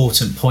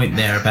important point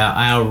there about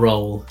our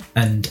role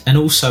and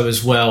also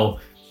as well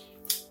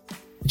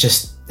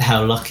just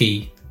how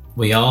lucky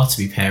we are to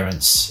be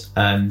parents,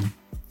 and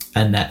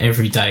that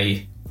every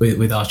day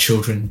with our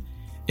children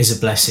is a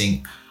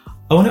blessing.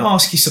 I want to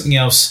ask you something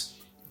else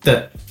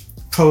that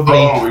probably...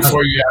 Hold on,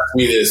 before you ask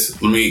me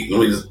this, let me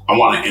just, I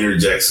want to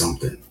interject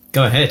something.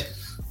 Go ahead.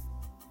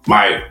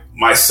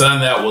 My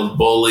son that was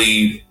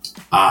bullied,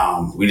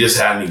 we just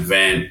had an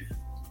event.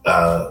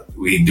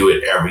 We do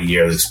it every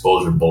year, the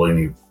exposure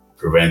bullying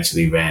prevention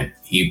event.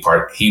 He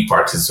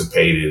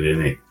participated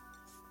in it.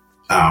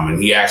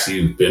 And he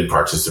actually been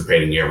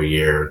participating every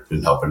year,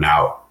 been helping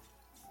out.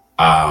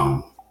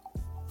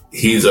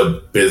 He's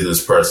a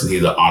business person.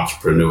 He's an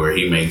entrepreneur.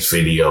 He makes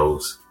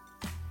videos.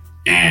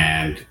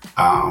 And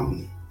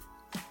I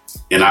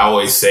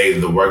always say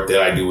the work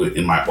that I do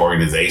in my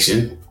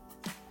organization,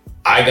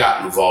 I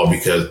got involved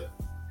because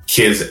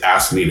kids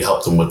asked me to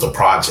help them with the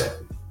project.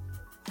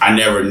 I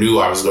never knew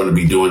I was going to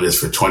be doing this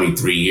for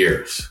 23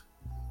 years.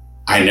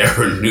 I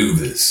never knew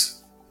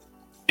this.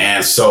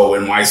 And so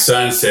when my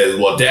son says,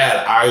 well,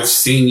 Dad, I've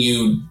seen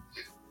you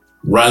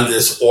run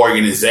this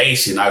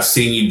organization. I've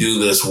seen you do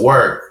this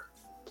work.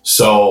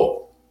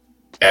 So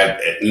and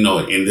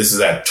this is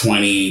at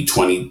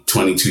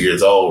 22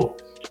 years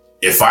old.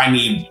 If I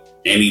need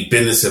any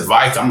business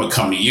advice, I'm going to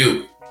come to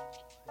you.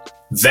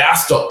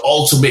 That's the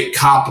ultimate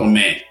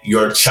compliment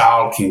your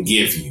child can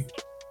give you.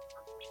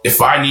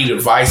 If I need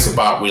advice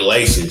about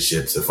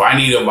relationships, if I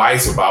need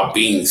advice about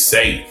being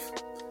safe,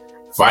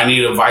 if I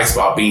need advice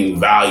about being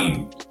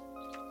valued,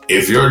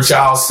 if your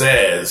child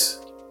says,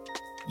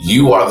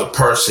 you are the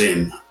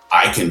person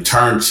I can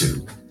turn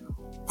to,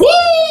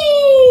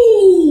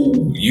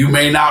 woo! You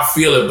may not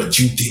feel it, but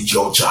you did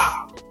your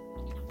job.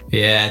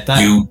 Yeah,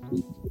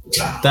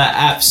 that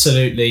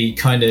absolutely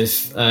kind of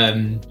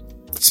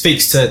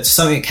speaks to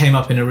something that came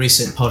up in a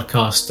recent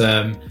podcast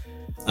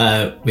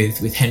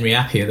with Henry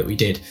Appiah that we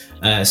did.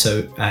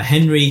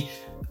 Henry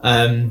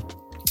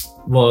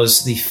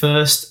was the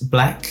first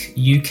black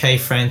UK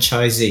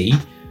franchisee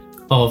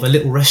of a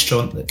little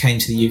restaurant that came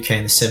to the UK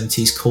in the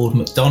 70s called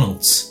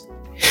McDonald's.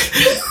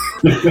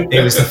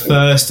 It was the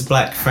first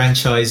black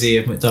franchisee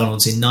of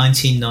McDonald's in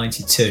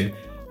 1992.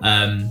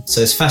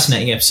 So it's a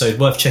fascinating episode,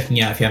 worth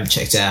checking out if you haven't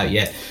checked it out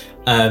yet.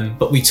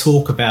 But we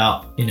talk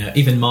about,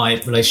 even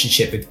my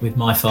relationship with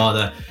my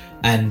father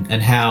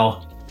and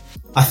how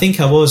I think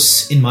I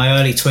was in my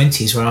early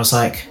 20s where I was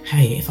like,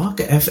 hey, if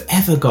I've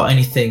ever got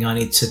anything I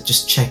need to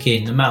just check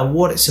in, no matter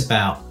what it's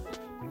about,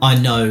 I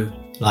know,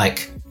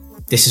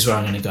 this is where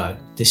I'm going to go.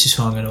 This is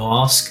who I'm going to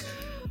ask.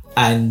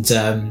 And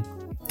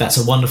that's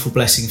a wonderful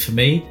blessing for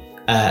me.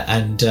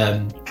 And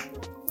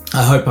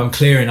I hope I'm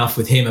clear enough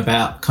with him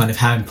about kind of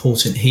how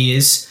important he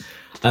is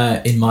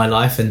in my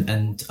life.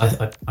 And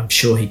I'm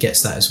sure he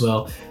gets that as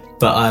well.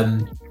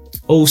 But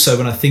also,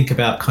 when I think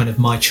about kind of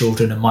my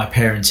children and my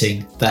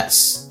parenting,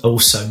 that's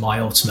also my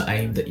ultimate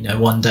aim that,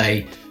 one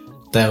day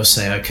they'll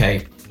say,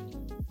 okay,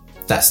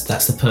 that's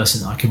the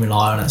person that I can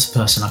rely on. That's the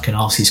person I can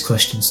ask these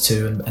questions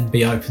to and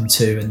be open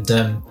to. And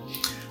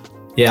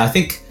I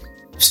think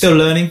I'm still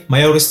learning.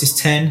 My oldest is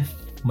 10.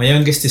 My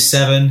youngest is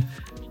 7.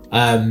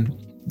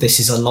 This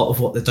is a lot of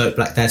what the Dope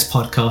Black Dads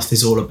podcast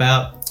is all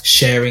about.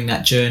 Sharing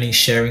that journey,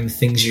 sharing the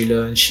things you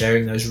learn,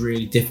 sharing those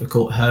really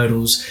difficult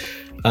hurdles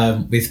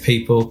with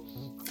people.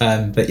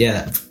 But yeah,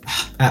 that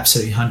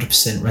absolutely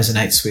 100%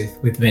 resonates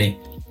with me.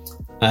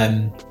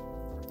 I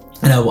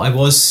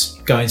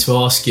was going to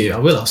ask you, I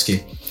will ask you,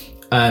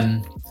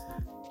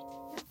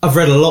 I've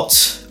read a lot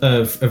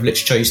of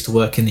literature. I used to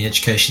work in the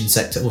education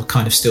sector, or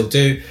kind of still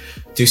do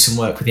some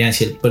work with the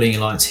Anti-Bullying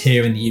Alliance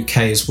here in the UK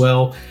as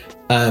well.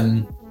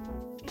 And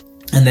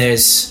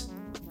there's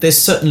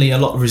certainly a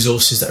lot of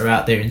resources that are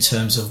out there in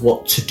terms of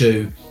what to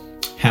do,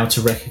 how to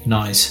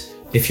recognise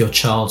if your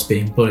child's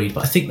being bullied.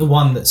 But I think the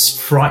one that's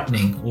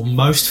frightening, or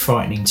most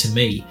frightening to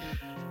me,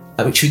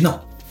 which we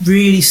not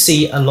really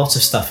see a lot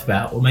of stuff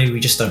about, or maybe we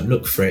just don't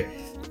look for it,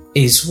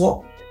 is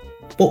what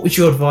would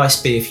your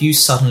advice be if you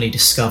suddenly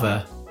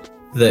discover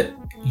that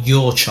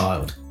your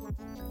child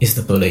is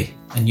the bully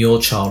and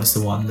your child is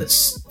the one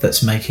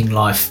that's making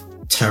life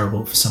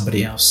terrible for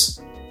somebody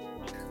else?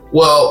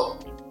 Well,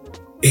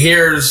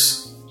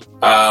 here's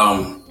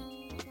I've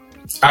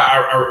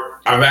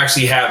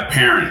actually had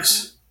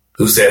parents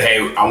who said,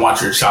 hey, I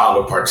want your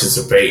child to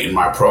participate in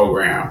my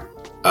program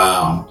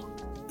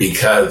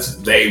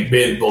because they've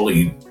been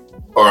bullied,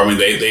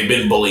 they've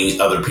been bullying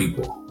other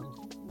people.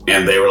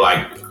 And they were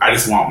like, I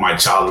just want my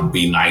child to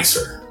be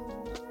nicer,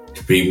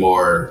 to be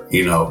more,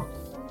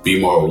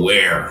 be more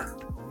aware.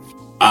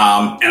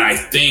 And I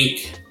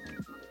think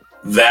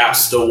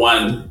that's the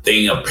one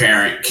thing a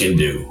parent can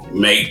do,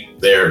 make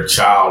their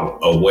child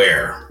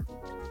aware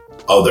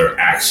of their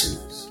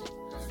actions.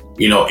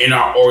 In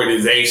our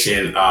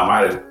organization,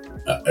 I had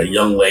a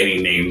young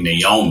lady named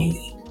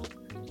Naomi.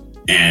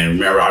 And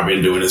remember, I've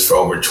been doing this for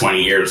over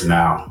 20 years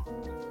now.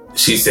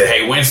 She said,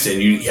 hey,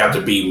 Winston, you have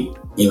to be,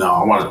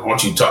 I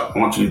want you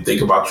to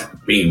think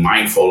about being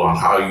mindful on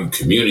how you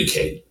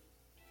communicate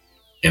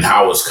and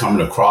how it's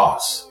coming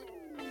across.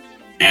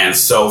 And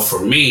so for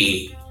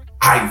me,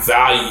 I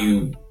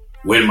value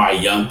when my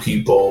young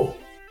people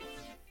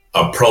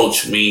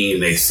approach me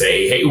and they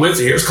say, hey,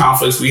 Winston, here's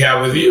conflicts we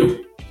have with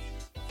you.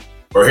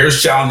 Or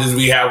here's challenges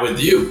we have with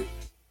you.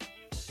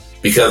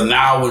 Because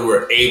now when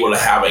we're able to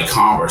have a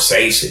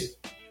conversation,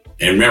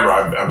 and remember,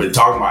 I've been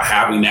talking about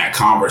having that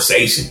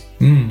conversation,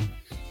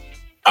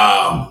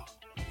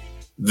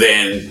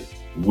 then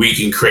we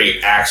can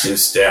create action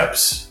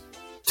steps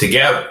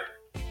together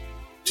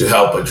to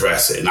help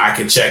address it. And I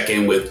can check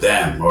in with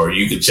them, or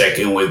you can check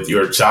in with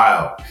your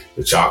child.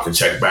 The child can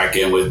check back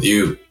in with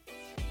you.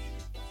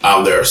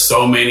 There are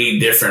so many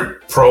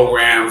different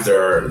programs.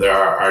 There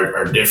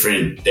are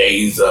different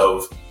days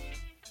of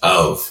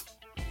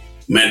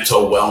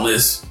mental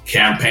wellness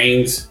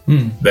campaigns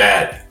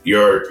that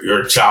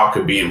your child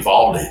could be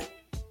involved in,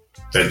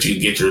 that you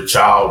get your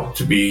child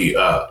to be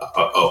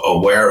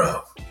aware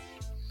of.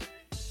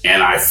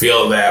 And I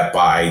feel that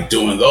by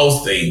doing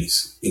those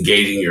things,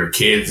 engaging your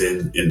kids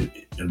in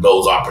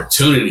those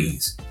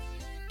opportunities,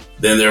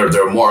 then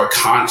they're more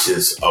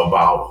conscious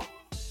about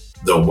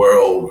the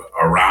world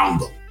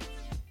around them.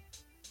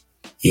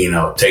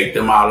 Take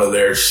them out of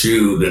their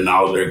shoes and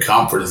out of their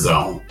comfort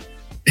zone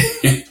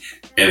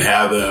and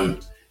have them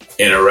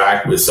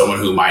interact with someone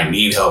who might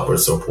need help or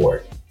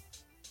support.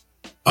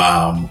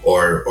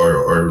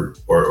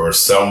 Or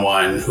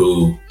someone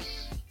who,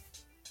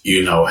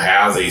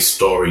 has a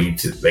story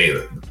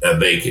that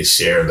they can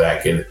share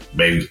that can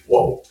maybe,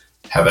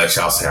 have that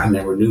child say, I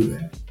never knew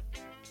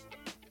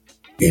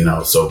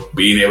that. So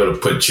being able to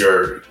put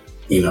your,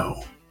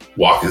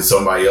 walk in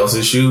somebody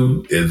else's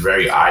shoe is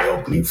very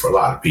eye-opening for a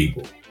lot of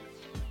people.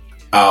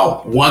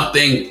 One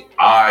thing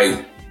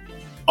I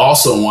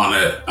also want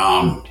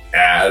to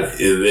add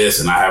is this,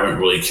 and I haven't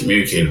really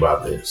communicated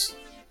about this.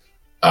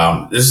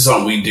 This is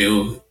something we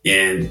do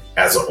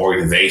as an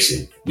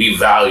organization. We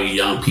value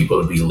young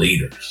people to be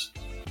leaders,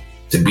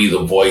 to be the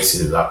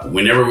voices.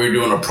 Whenever we're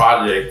doing a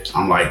project,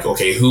 I'm like,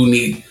 okay,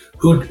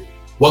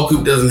 what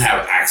group doesn't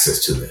have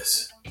access to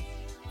this?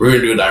 We're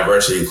going to do a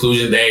diversity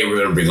inclusion day. We're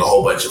going to bring a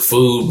whole bunch of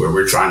food where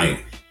we're trying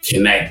to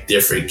connect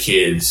different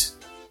kids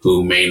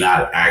who may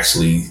not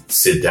actually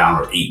sit down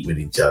or eat with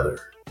each other.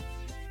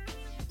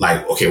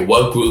 Like, okay,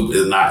 what group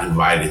is not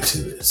invited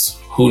to this?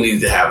 Who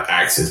needs to have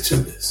access to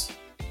this?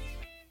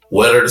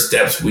 What are the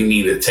steps we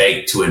need to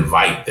take to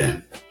invite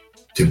them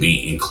to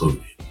be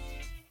included?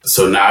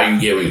 So now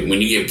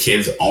when you give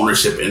kids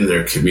ownership in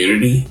their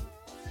community,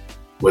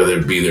 whether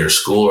it be their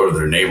school or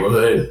their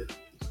neighborhood,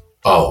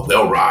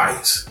 they'll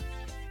rise.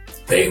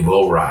 They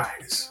will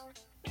rise.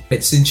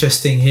 It's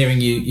interesting hearing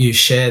you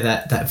share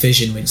that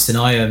vision, Winston.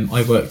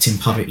 I worked in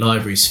public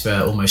libraries for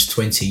almost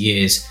 20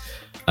 years.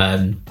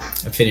 I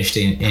finished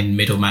in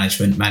middle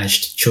management,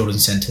 managed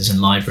children's centres and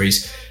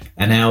libraries,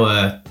 and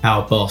our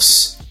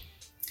boss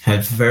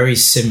had very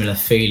similar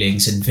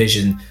feelings and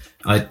vision.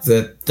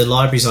 The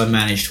libraries I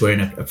managed were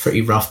in a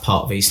pretty rough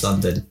part of East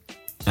London,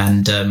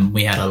 and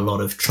we had a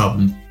lot of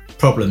trouble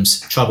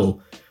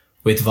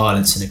with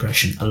violence and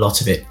aggression, a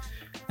lot of it.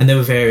 And there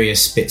were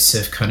various bits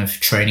of kind of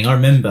training. I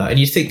remember, and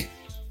you'd think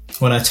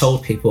when I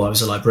told people I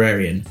was a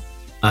librarian,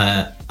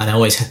 and I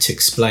always had to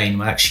explain,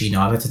 well, actually,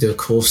 I had to do a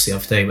course the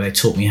other day where they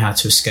taught me how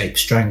to escape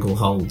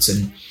strangleholds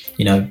and,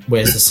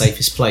 where's the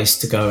safest place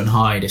to go and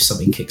hide if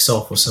something kicks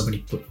off or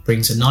somebody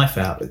brings a knife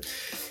out.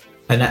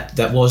 And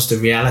that was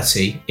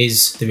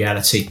is the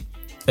reality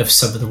of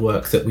some of the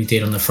work that we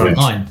did on the front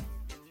line.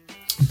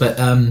 But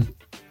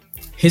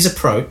his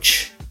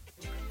approach,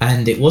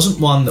 and it wasn't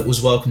one that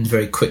was welcomed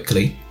very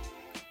quickly,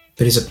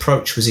 but his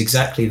approach was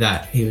exactly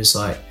that. He was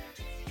like,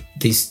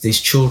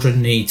 these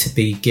children need to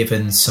be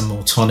given some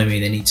autonomy.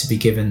 They need to be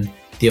given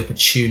the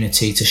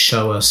opportunity to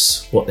show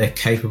us what they're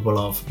capable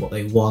of, what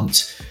they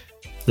want,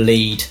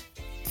 lead,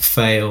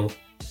 fail,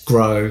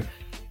 grow.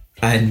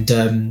 And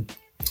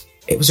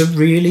it was a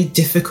really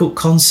difficult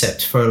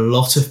concept for a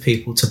lot of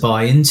people to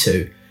buy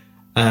into.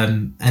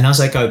 And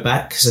as I go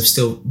back, because I'm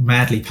still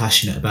madly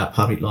passionate about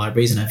public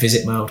libraries and I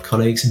visit my old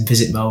colleagues and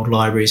visit my old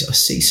libraries, I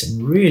see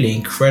some really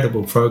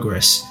incredible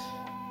progress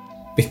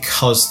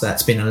because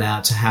that's been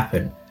allowed to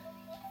happen.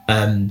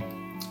 And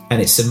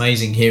it's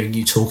amazing hearing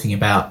you talking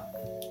about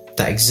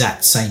that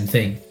exact same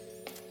thing.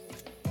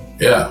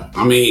 Yeah,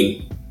 I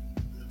mean,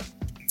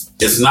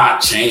 it's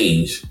not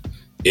change,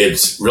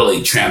 it's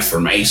really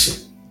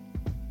transformation.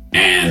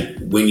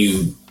 And when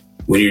you're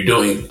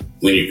in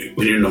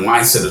the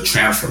mindset of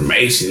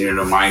transformation, you're in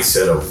the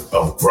mindset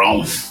of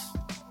growing.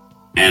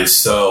 And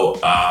so,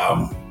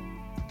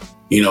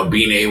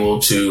 being able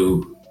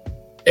to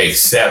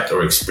accept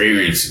or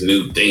experience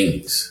new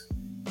things,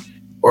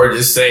 or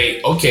just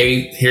say,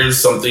 okay, here's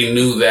something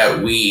new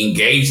that we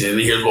engage in, and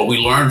here's what we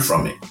learned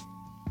from it.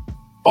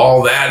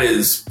 All that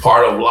is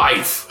part of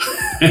life.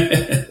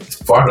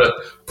 It's part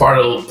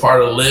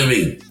of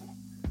living.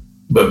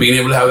 But being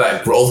able to have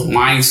that growth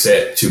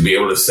mindset to be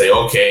able to say,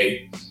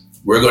 okay,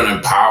 we're going to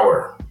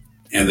empower.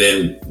 And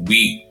then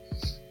we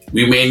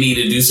may need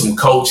to do some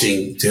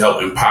coaching to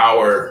help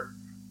empower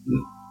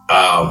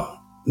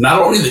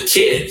not only the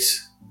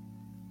kids,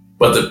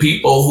 but the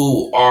people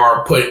who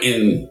are put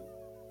in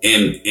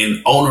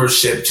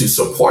ownership to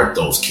support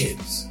those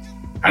kids.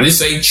 I didn't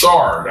say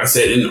charge. I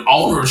said in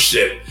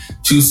ownership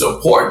to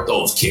support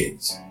those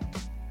kids,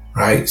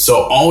 right?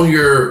 So own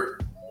your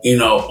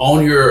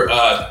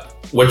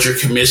what you're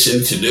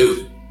commissioned to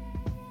do.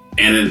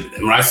 And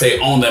when I say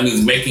own, that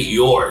means make it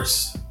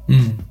yours.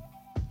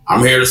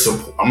 I'm here to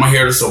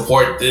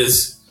support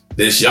this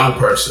young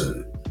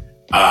person.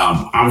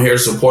 I'm here to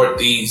support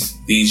these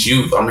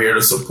youth. I'm here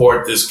to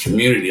support this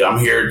community. I'm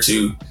here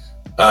to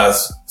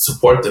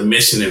support the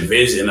mission and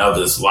vision of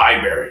this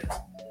library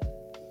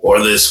or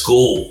this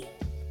school.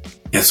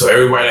 And so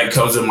everybody that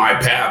comes in my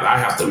path, I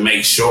have to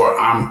make sure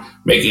I'm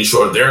making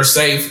sure they're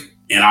safe,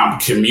 and I'm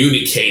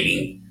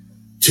communicating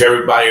to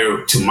everybody,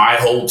 to my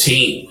whole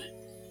team.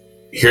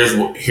 Here's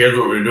what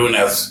we're doing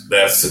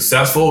that's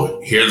successful.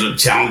 Here's the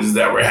challenges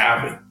that we're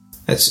having.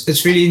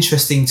 It's really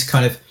interesting to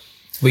kind of,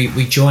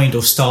 we joined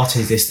or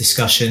started this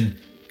discussion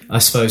I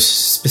suppose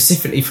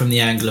specifically from the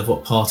angle of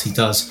what Party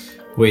does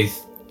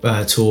with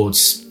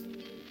towards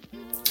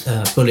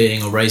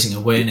bullying or raising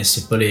awareness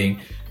of bullying.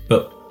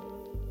 But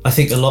I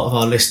think a lot of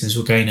our listeners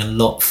will gain a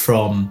lot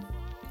from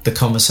the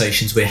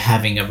conversations we're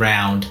having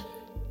around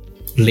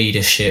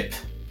leadership,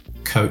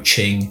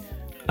 coaching,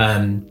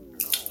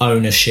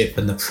 ownership,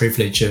 and the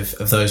privilege of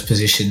those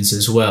positions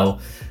as well.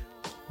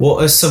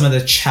 What are some of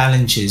the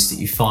challenges that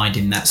you find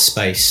in that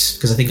space?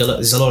 Because I think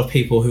there's a lot of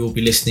people who will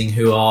be listening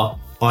who are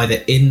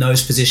either in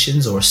those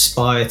positions or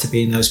aspire to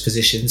be in those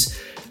positions,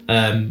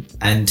 and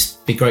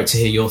it'd be great to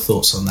hear your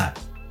thoughts on that.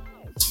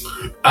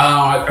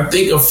 I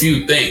think a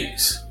few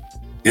things,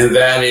 and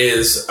that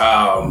is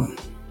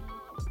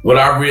what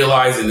I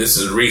realized, and this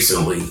is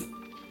recently,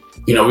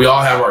 we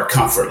all have our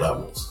comfort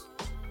levels,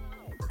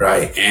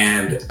 right?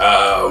 And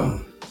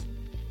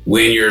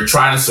when you're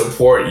trying to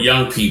support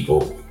young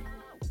people,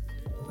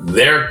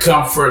 their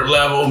comfort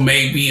level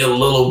may be a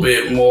little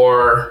bit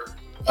more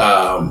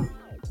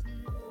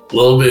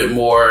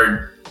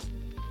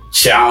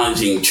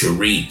challenging to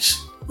reach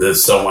than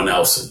someone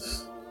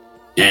else's,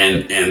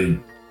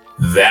 and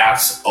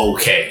that's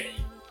okay.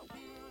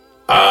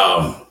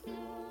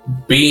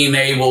 Being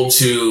able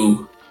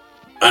to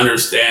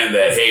understand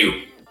that,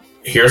 hey,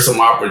 here's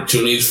some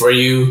opportunities for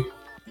you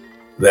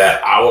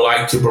that I would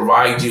like to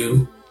provide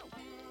you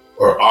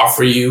or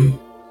offer you,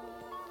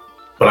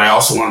 but I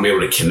also want to be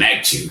able to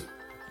connect you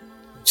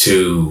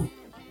to,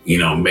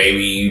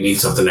 maybe you need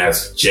something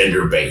that's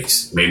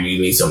gender-based. Maybe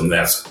you need something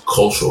that's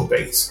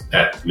cultural-based,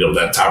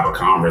 that type of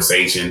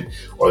conversation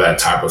or that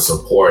type of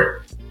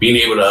support, being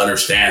able to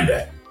understand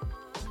that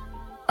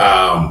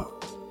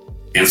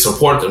and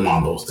support them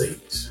on those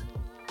things.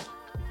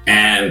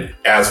 And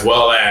as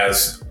well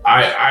as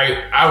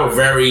I have a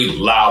very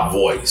loud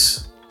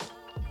voice,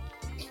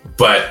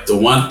 but the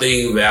one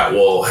thing that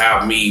will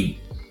have me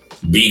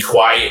be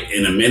quiet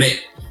in a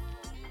minute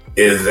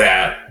is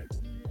that,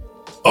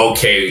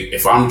 okay,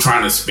 if I'm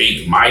trying to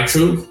speak my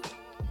truth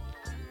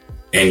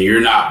and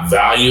you're not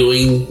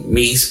valuing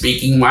me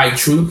speaking my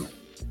truth,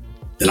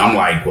 then I'm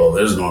like, well,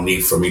 there's no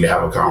need for me to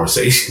have a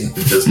conversation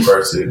with this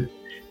person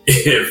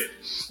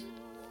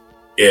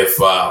if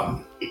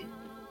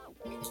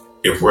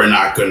we're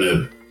not going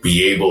to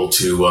be able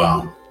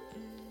to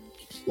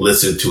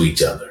listen to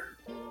each other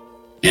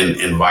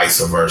and vice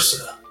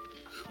versa.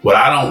 What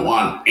I don't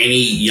want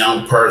any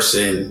young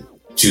person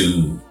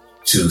to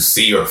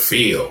see or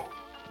feel,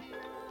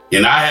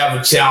 and I have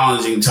a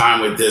challenging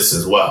time with this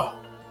as well,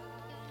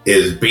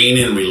 is being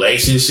in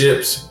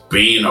relationships,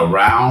 being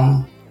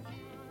around,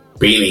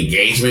 being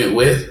engagement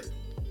with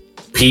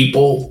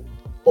people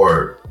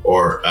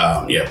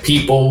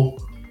people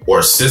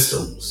or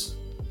systems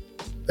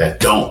that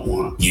don't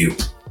want you.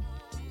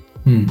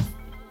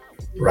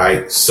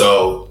 Right?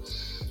 So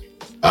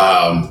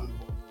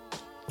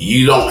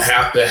you don't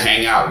have to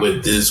hang out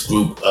with this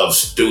group of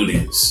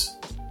students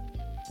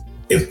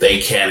if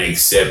they can't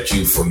accept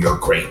you for your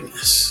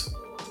greatness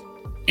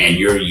and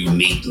your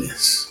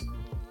uniqueness.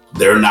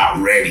 They're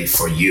not ready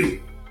for you.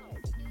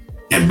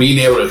 And being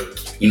able to,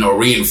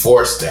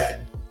 reinforce that.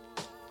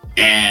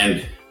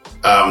 And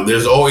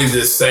there's always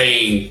this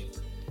saying,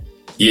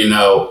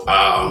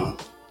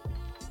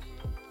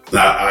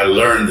 I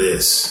learned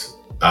this.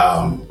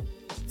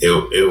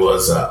 It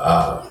was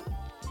about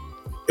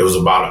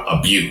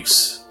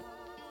abuse.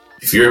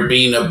 If you're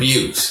being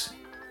abused,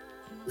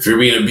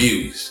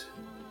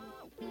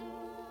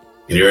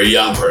 and you're a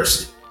young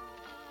person,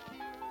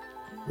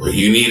 what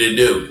you need to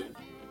do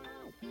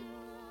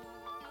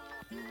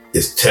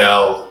is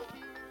tell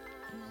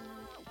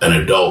an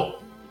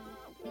adult,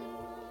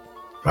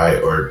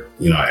 right? Or,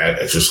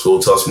 at your school,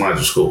 tell someone at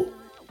your school.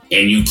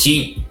 And you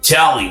keep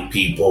telling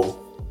people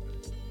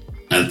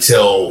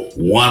until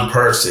one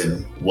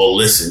person will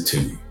listen to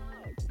you.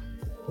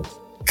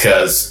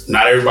 Because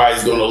not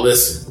everybody's going to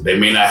listen. They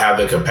may not have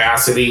the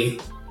capacity.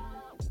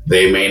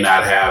 They may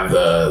not have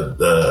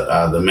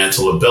the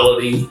mental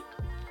ability.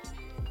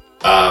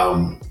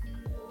 And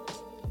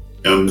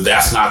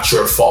that's not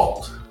your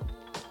fault.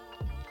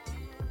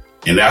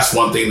 And that's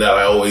one thing that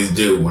I always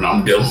do when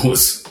I'm dealing with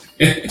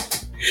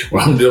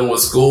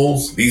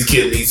schools. These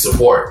kids need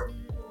support.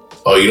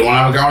 Oh, you don't want to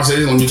have a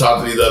conversation? Let me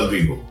talk to these other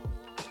people.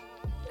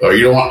 Or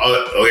you don't want,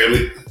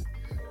 okay.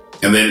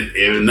 And then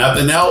if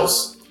nothing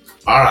else,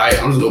 all right,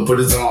 I'm just going to put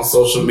this on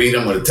social media.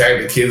 I'm going to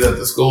tag the kids at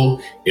the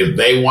school. If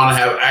they want to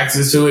have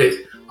access to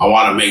it, I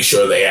want to make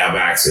sure they have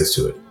access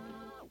to it.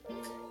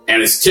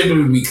 And it's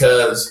typically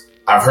because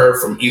I've heard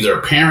from either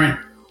a parent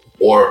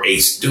or a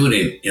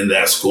student in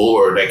that school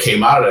or that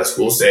came out of that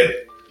school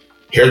said,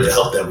 here's the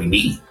help that we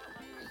need.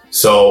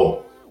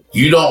 So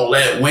you don't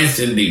let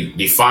Winston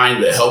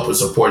define the help and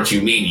support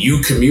you need.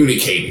 You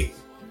communicate it.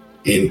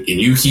 And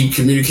you keep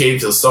communicating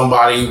till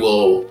somebody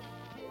will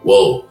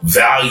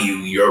value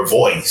your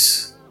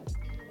voice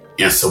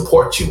and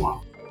support you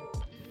on.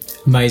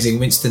 Amazing.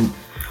 Winston,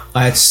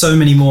 I had so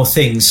many more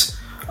things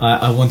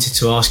I wanted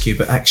to ask you,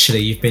 but actually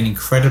you've been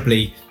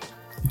incredibly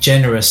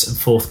generous and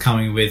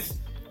forthcoming with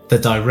the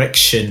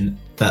direction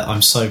that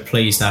I'm so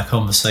pleased our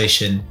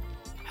conversation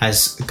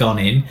has gone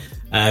in.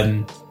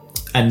 And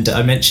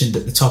I mentioned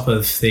at the top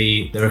of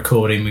the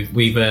recording,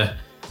 we've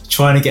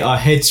trying to get our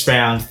heads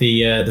around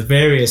the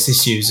various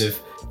issues of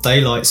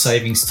daylight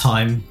savings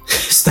time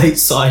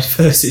stateside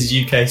versus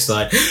UK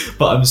side,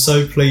 but I'm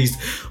so pleased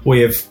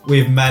we have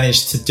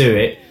managed to do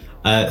it.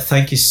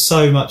 Thank you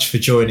so much for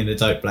joining the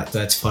Dope Black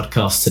Dirty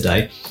podcast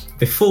today.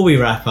 Before we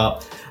wrap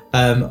up,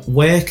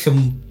 where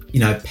can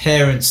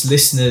parents,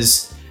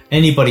 listeners,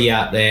 anybody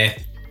out there,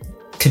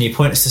 can you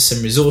point us to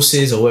some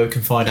resources or where we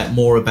can find out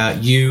more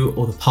about you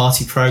or the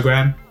party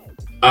program?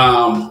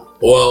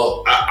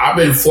 Well, I've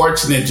been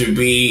fortunate to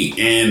be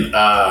in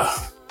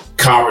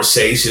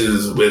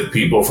conversations with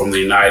people from the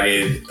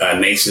United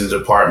Nations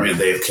Department.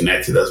 They've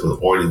connected us with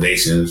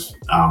organizations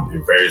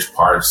in various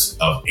parts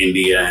of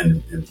India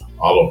and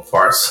all of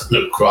parts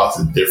across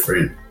the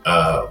different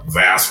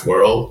vast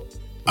world.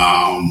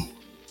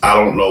 I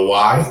don't know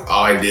why.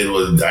 All I did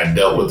was I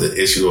dealt with the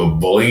issue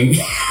of bullying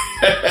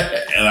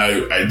and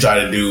I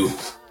try to do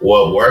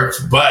what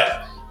works.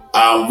 But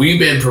we've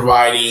been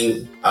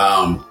providing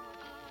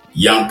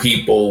young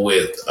people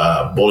with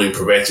bullying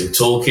prevention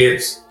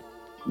toolkits,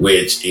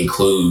 which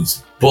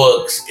includes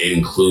books, it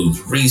includes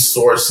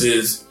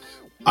resources.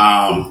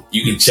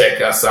 You can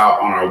check us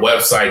out on our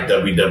website,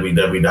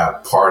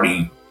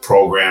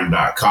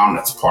 www.partyprogram.com.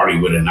 That's party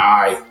with an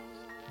I,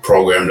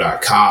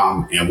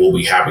 program.com, and we'll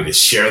be happy to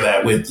share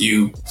that with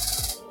you.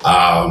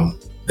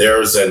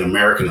 There's an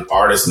American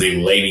artist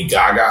named Lady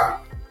Gaga.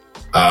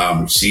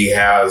 She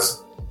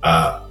has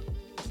a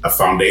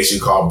foundation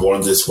called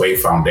Born This Way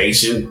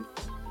Foundation,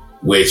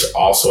 which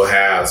also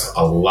has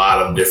a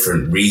lot of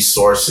different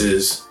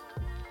resources.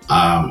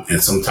 And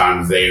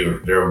sometimes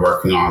they're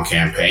working on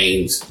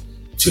campaigns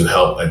to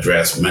help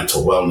address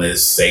mental wellness,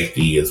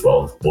 safety, as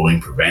well as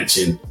bullying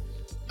prevention.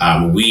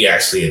 We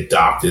actually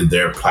adopted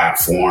their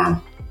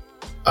platform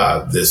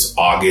this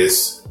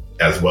August,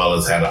 as well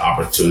as had an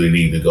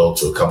opportunity to go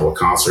to a couple of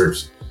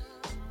concerts.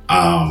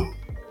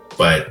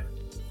 But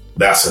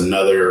that's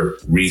another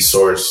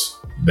resource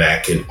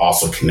that can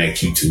also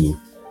connect you to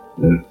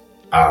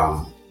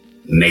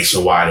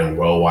nationwide and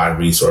worldwide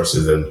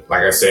resources. And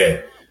like I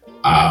said,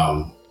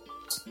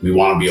 we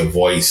want to be a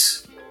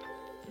voice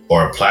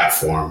or a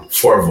platform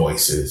for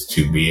voices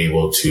to be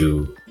able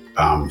to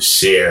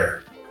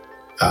share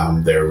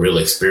their real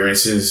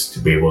experiences, to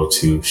be able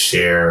to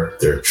share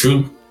their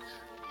truth,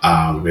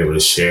 to be able to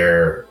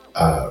share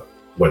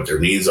what their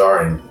needs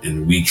are.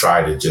 And we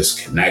try to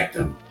just connect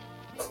them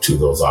to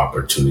those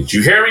opportunities.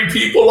 You hear me,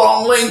 people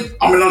on Link?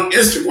 I mean, on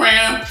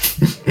Instagram.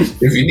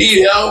 If you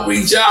need help,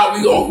 reach out.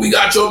 We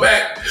got your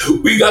back.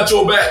 We got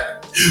your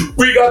back.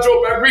 We got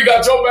your back. We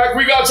got your back.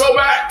 We got your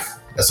back.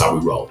 That's how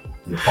we roll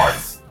in the party.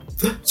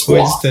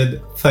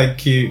 Winston,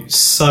 thank you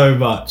so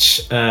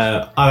much.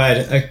 I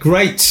had a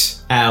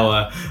great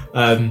hour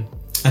and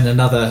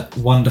another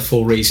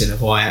wonderful reason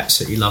of why I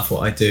absolutely love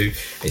what I do.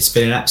 It's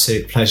been an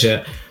absolute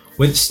pleasure.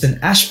 Winston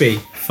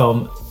Ashby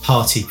from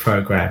Party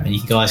Program, and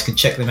you guys can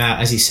check them out,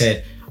 as he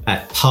said,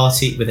 at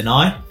party with an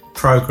I,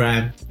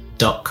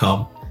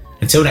 program.com.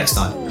 Until next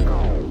time.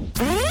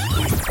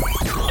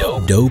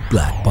 Dope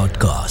Black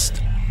Podcast.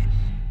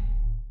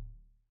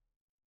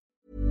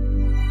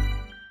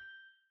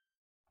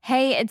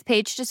 Hey, it's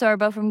Paige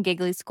DeSorbo from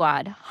Giggly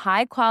Squad.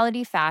 High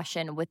quality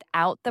fashion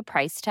without the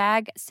price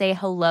tag. Say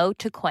hello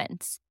to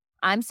Quince.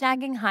 I'm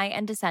snagging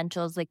high-end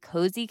essentials like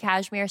cozy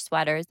cashmere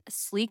sweaters,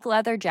 sleek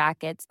leather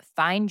jackets,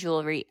 fine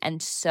jewelry,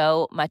 and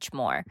so much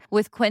more.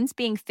 With Quince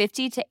being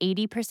 50 to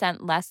 80%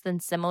 less than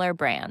similar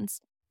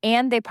brands.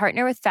 And they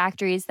partner with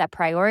factories that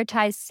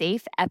prioritize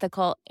safe,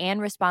 ethical, and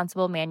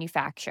responsible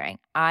manufacturing.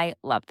 I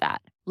love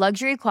that.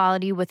 Luxury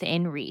quality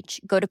within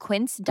reach. Go to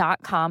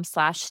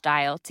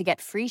quince.com/style to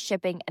get free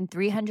shipping and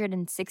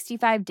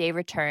 365-day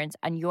returns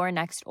on your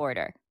next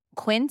order.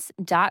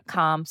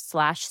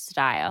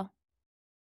 Quince.com/style.